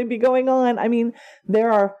possibly be going on. I mean,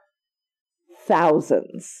 there are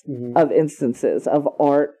thousands of instances of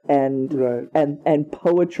art and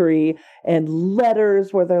poetry and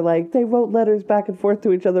letters where they're like, they wrote letters back and forth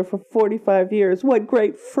to each other for 45 years. What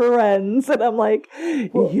great friends. And I'm like,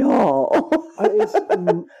 y'all.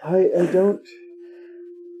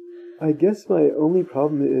 I guess my only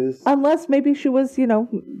problem is, unless maybe she was,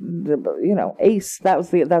 ace. That's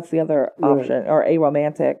the other option, or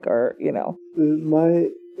aromantic, or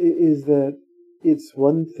is that it's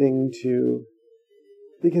one thing to,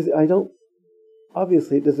 because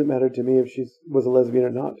obviously it doesn't matter to me if she was a lesbian or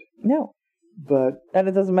not. No. And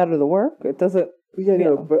it doesn't matter the work. It doesn't. Yeah,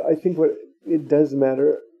 no, but I think what it does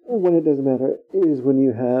matter, when it does matter, is when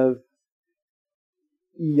you have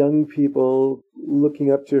young people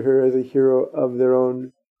looking up to her as a hero of their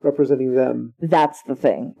own, representing them. That's the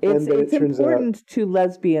thing. It's important to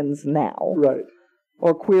lesbians now. Right.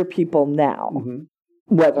 Or queer people now. Mm-hmm.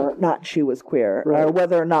 Whether or not she was queer, or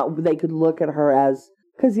whether or not they could look at her as...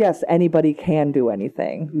 Because yes, anybody can do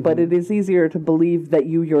anything, but it is easier to believe that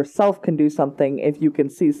you yourself can do something if you can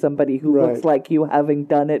see somebody who looks like you having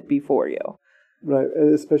done it before you. Right,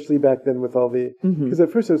 and especially back then with all the... Because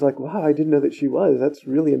at first I was like, wow, I didn't know that she was. That's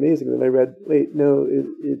really amazing. And then I read, wait, no,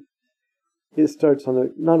 it starts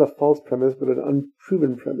on not a false premise, but an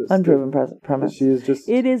unproven premise. Unproven premise. She is just...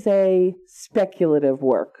 It is a speculative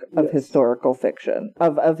work of historical fiction,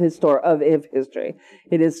 of history.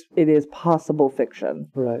 It is possible fiction.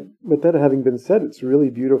 Right. But that having been said, it's really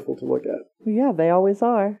beautiful to look at. Yeah, they always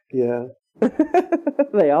are. Yeah.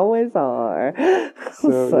 They always are.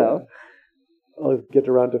 So. Yeah. I'll get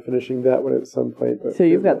around to finishing that one at some point. But so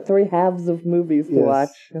you've got 3 halves of movies to watch.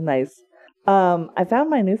 Nice. I found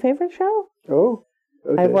my new favorite show. Oh,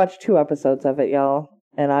 okay. I've watched 2 episodes of it, y'all,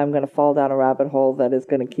 and I'm going to fall down a rabbit hole that is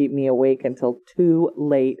going to keep me awake until too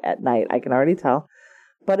late at night. I can already tell.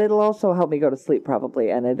 But it'll also help me go to sleep, probably.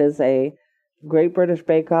 And it is a Great British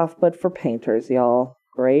Bake Off, but for painters, y'all.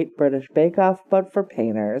 Great British Bake Off, but for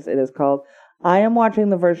painters. It is called I am watching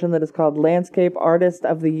the version that is called Landscape Artist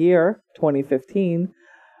of the Year 2015.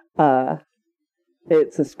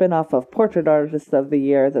 It's a spin-off of Portrait Artist of the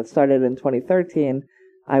Year that started in 2013.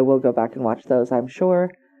 I will go back and watch those, I'm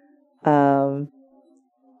sure. And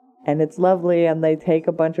it's lovely, and they take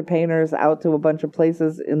a bunch of painters out to a bunch of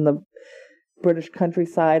places in the British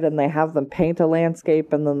countryside, and they have them paint a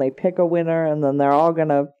landscape, and then they pick a winner, and then they're all going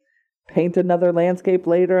to paint another landscape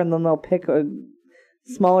later, and then they'll pick a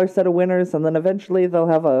smaller set of winners, and then eventually they'll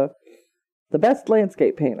have the best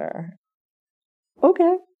landscape painter.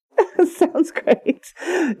 Okay. Sounds great.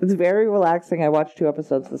 It's very relaxing. I watched 2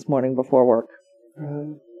 episodes this morning before work.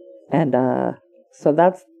 And so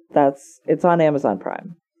that's it's on Amazon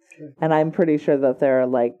Prime. Okay. And I'm pretty sure that there are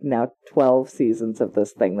like now 12 seasons of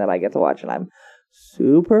this thing that I get to watch, and I'm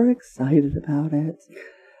super excited about it.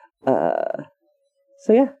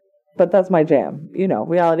 So yeah, but that's my jam. You know,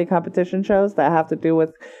 reality competition shows that have to do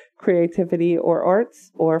with creativity or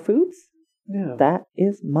arts or foods. Yeah. That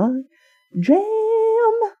is my jam.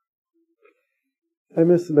 I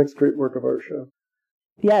miss the Next Great Work of Art show.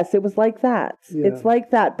 Yes, it was like that. Yeah. It's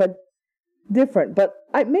like that, but different. But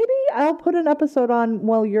maybe I'll put an episode on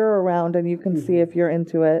while you're around, and you can see if you're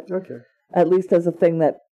into it. Okay. At least as a thing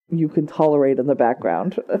that you can tolerate in the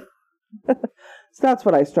background. So that's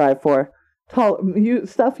what I strive for.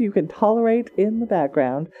 Stuff you can tolerate in the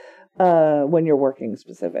background when you're working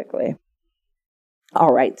specifically.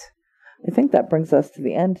 All right. I think that brings us to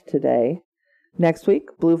the end today. Next week,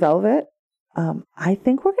 Blue Velvet. I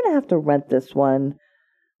think we're going to have to rent this one.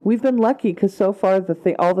 We've been lucky because so far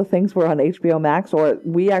all the things were on HBO Max, or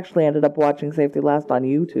we actually ended up watching Safety Last on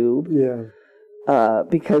YouTube. Yeah.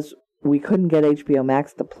 Because we couldn't get HBO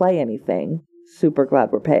Max to play anything. Super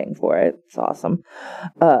glad we're paying for it. It's awesome.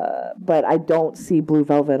 But I don't see Blue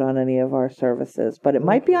Velvet on any of our services, but it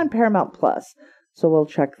might be on Paramount Plus, so we'll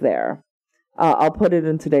check there. I'll put it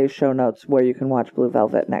in today's show notes where you can watch Blue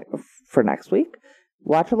Velvet for next week.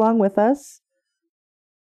 Watch along with us.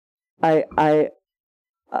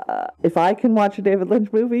 If I can watch a David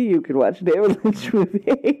Lynch movie, you can watch a David Lynch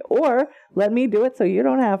movie. Or let me do it so you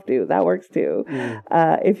don't have to. That works too.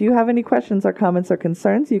 If you have any questions or comments or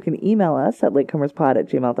concerns, you can email us at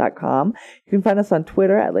latecomerspod@gmail.com. You can find us on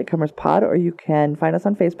Twitter at latecomerspod, or you can find us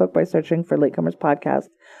on Facebook by searching for Latecomers Podcast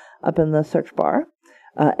up in the search bar.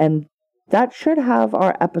 And that should have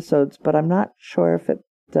our episodes, but I'm not sure if it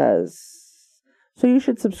does. So you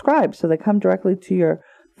should subscribe so they come directly to your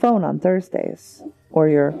phone on Thursdays, or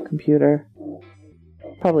your computer.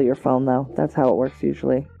 Probably your phone, though. That's how it works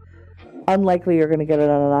usually. Unlikely you're going to get it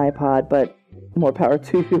on an iPod, but more power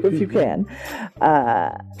to you if you can.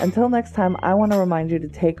 Until next time, I want to remind you to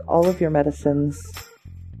take all of your medicines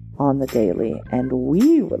on the daily, and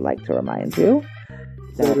we would like to remind you,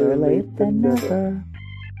 better late than never.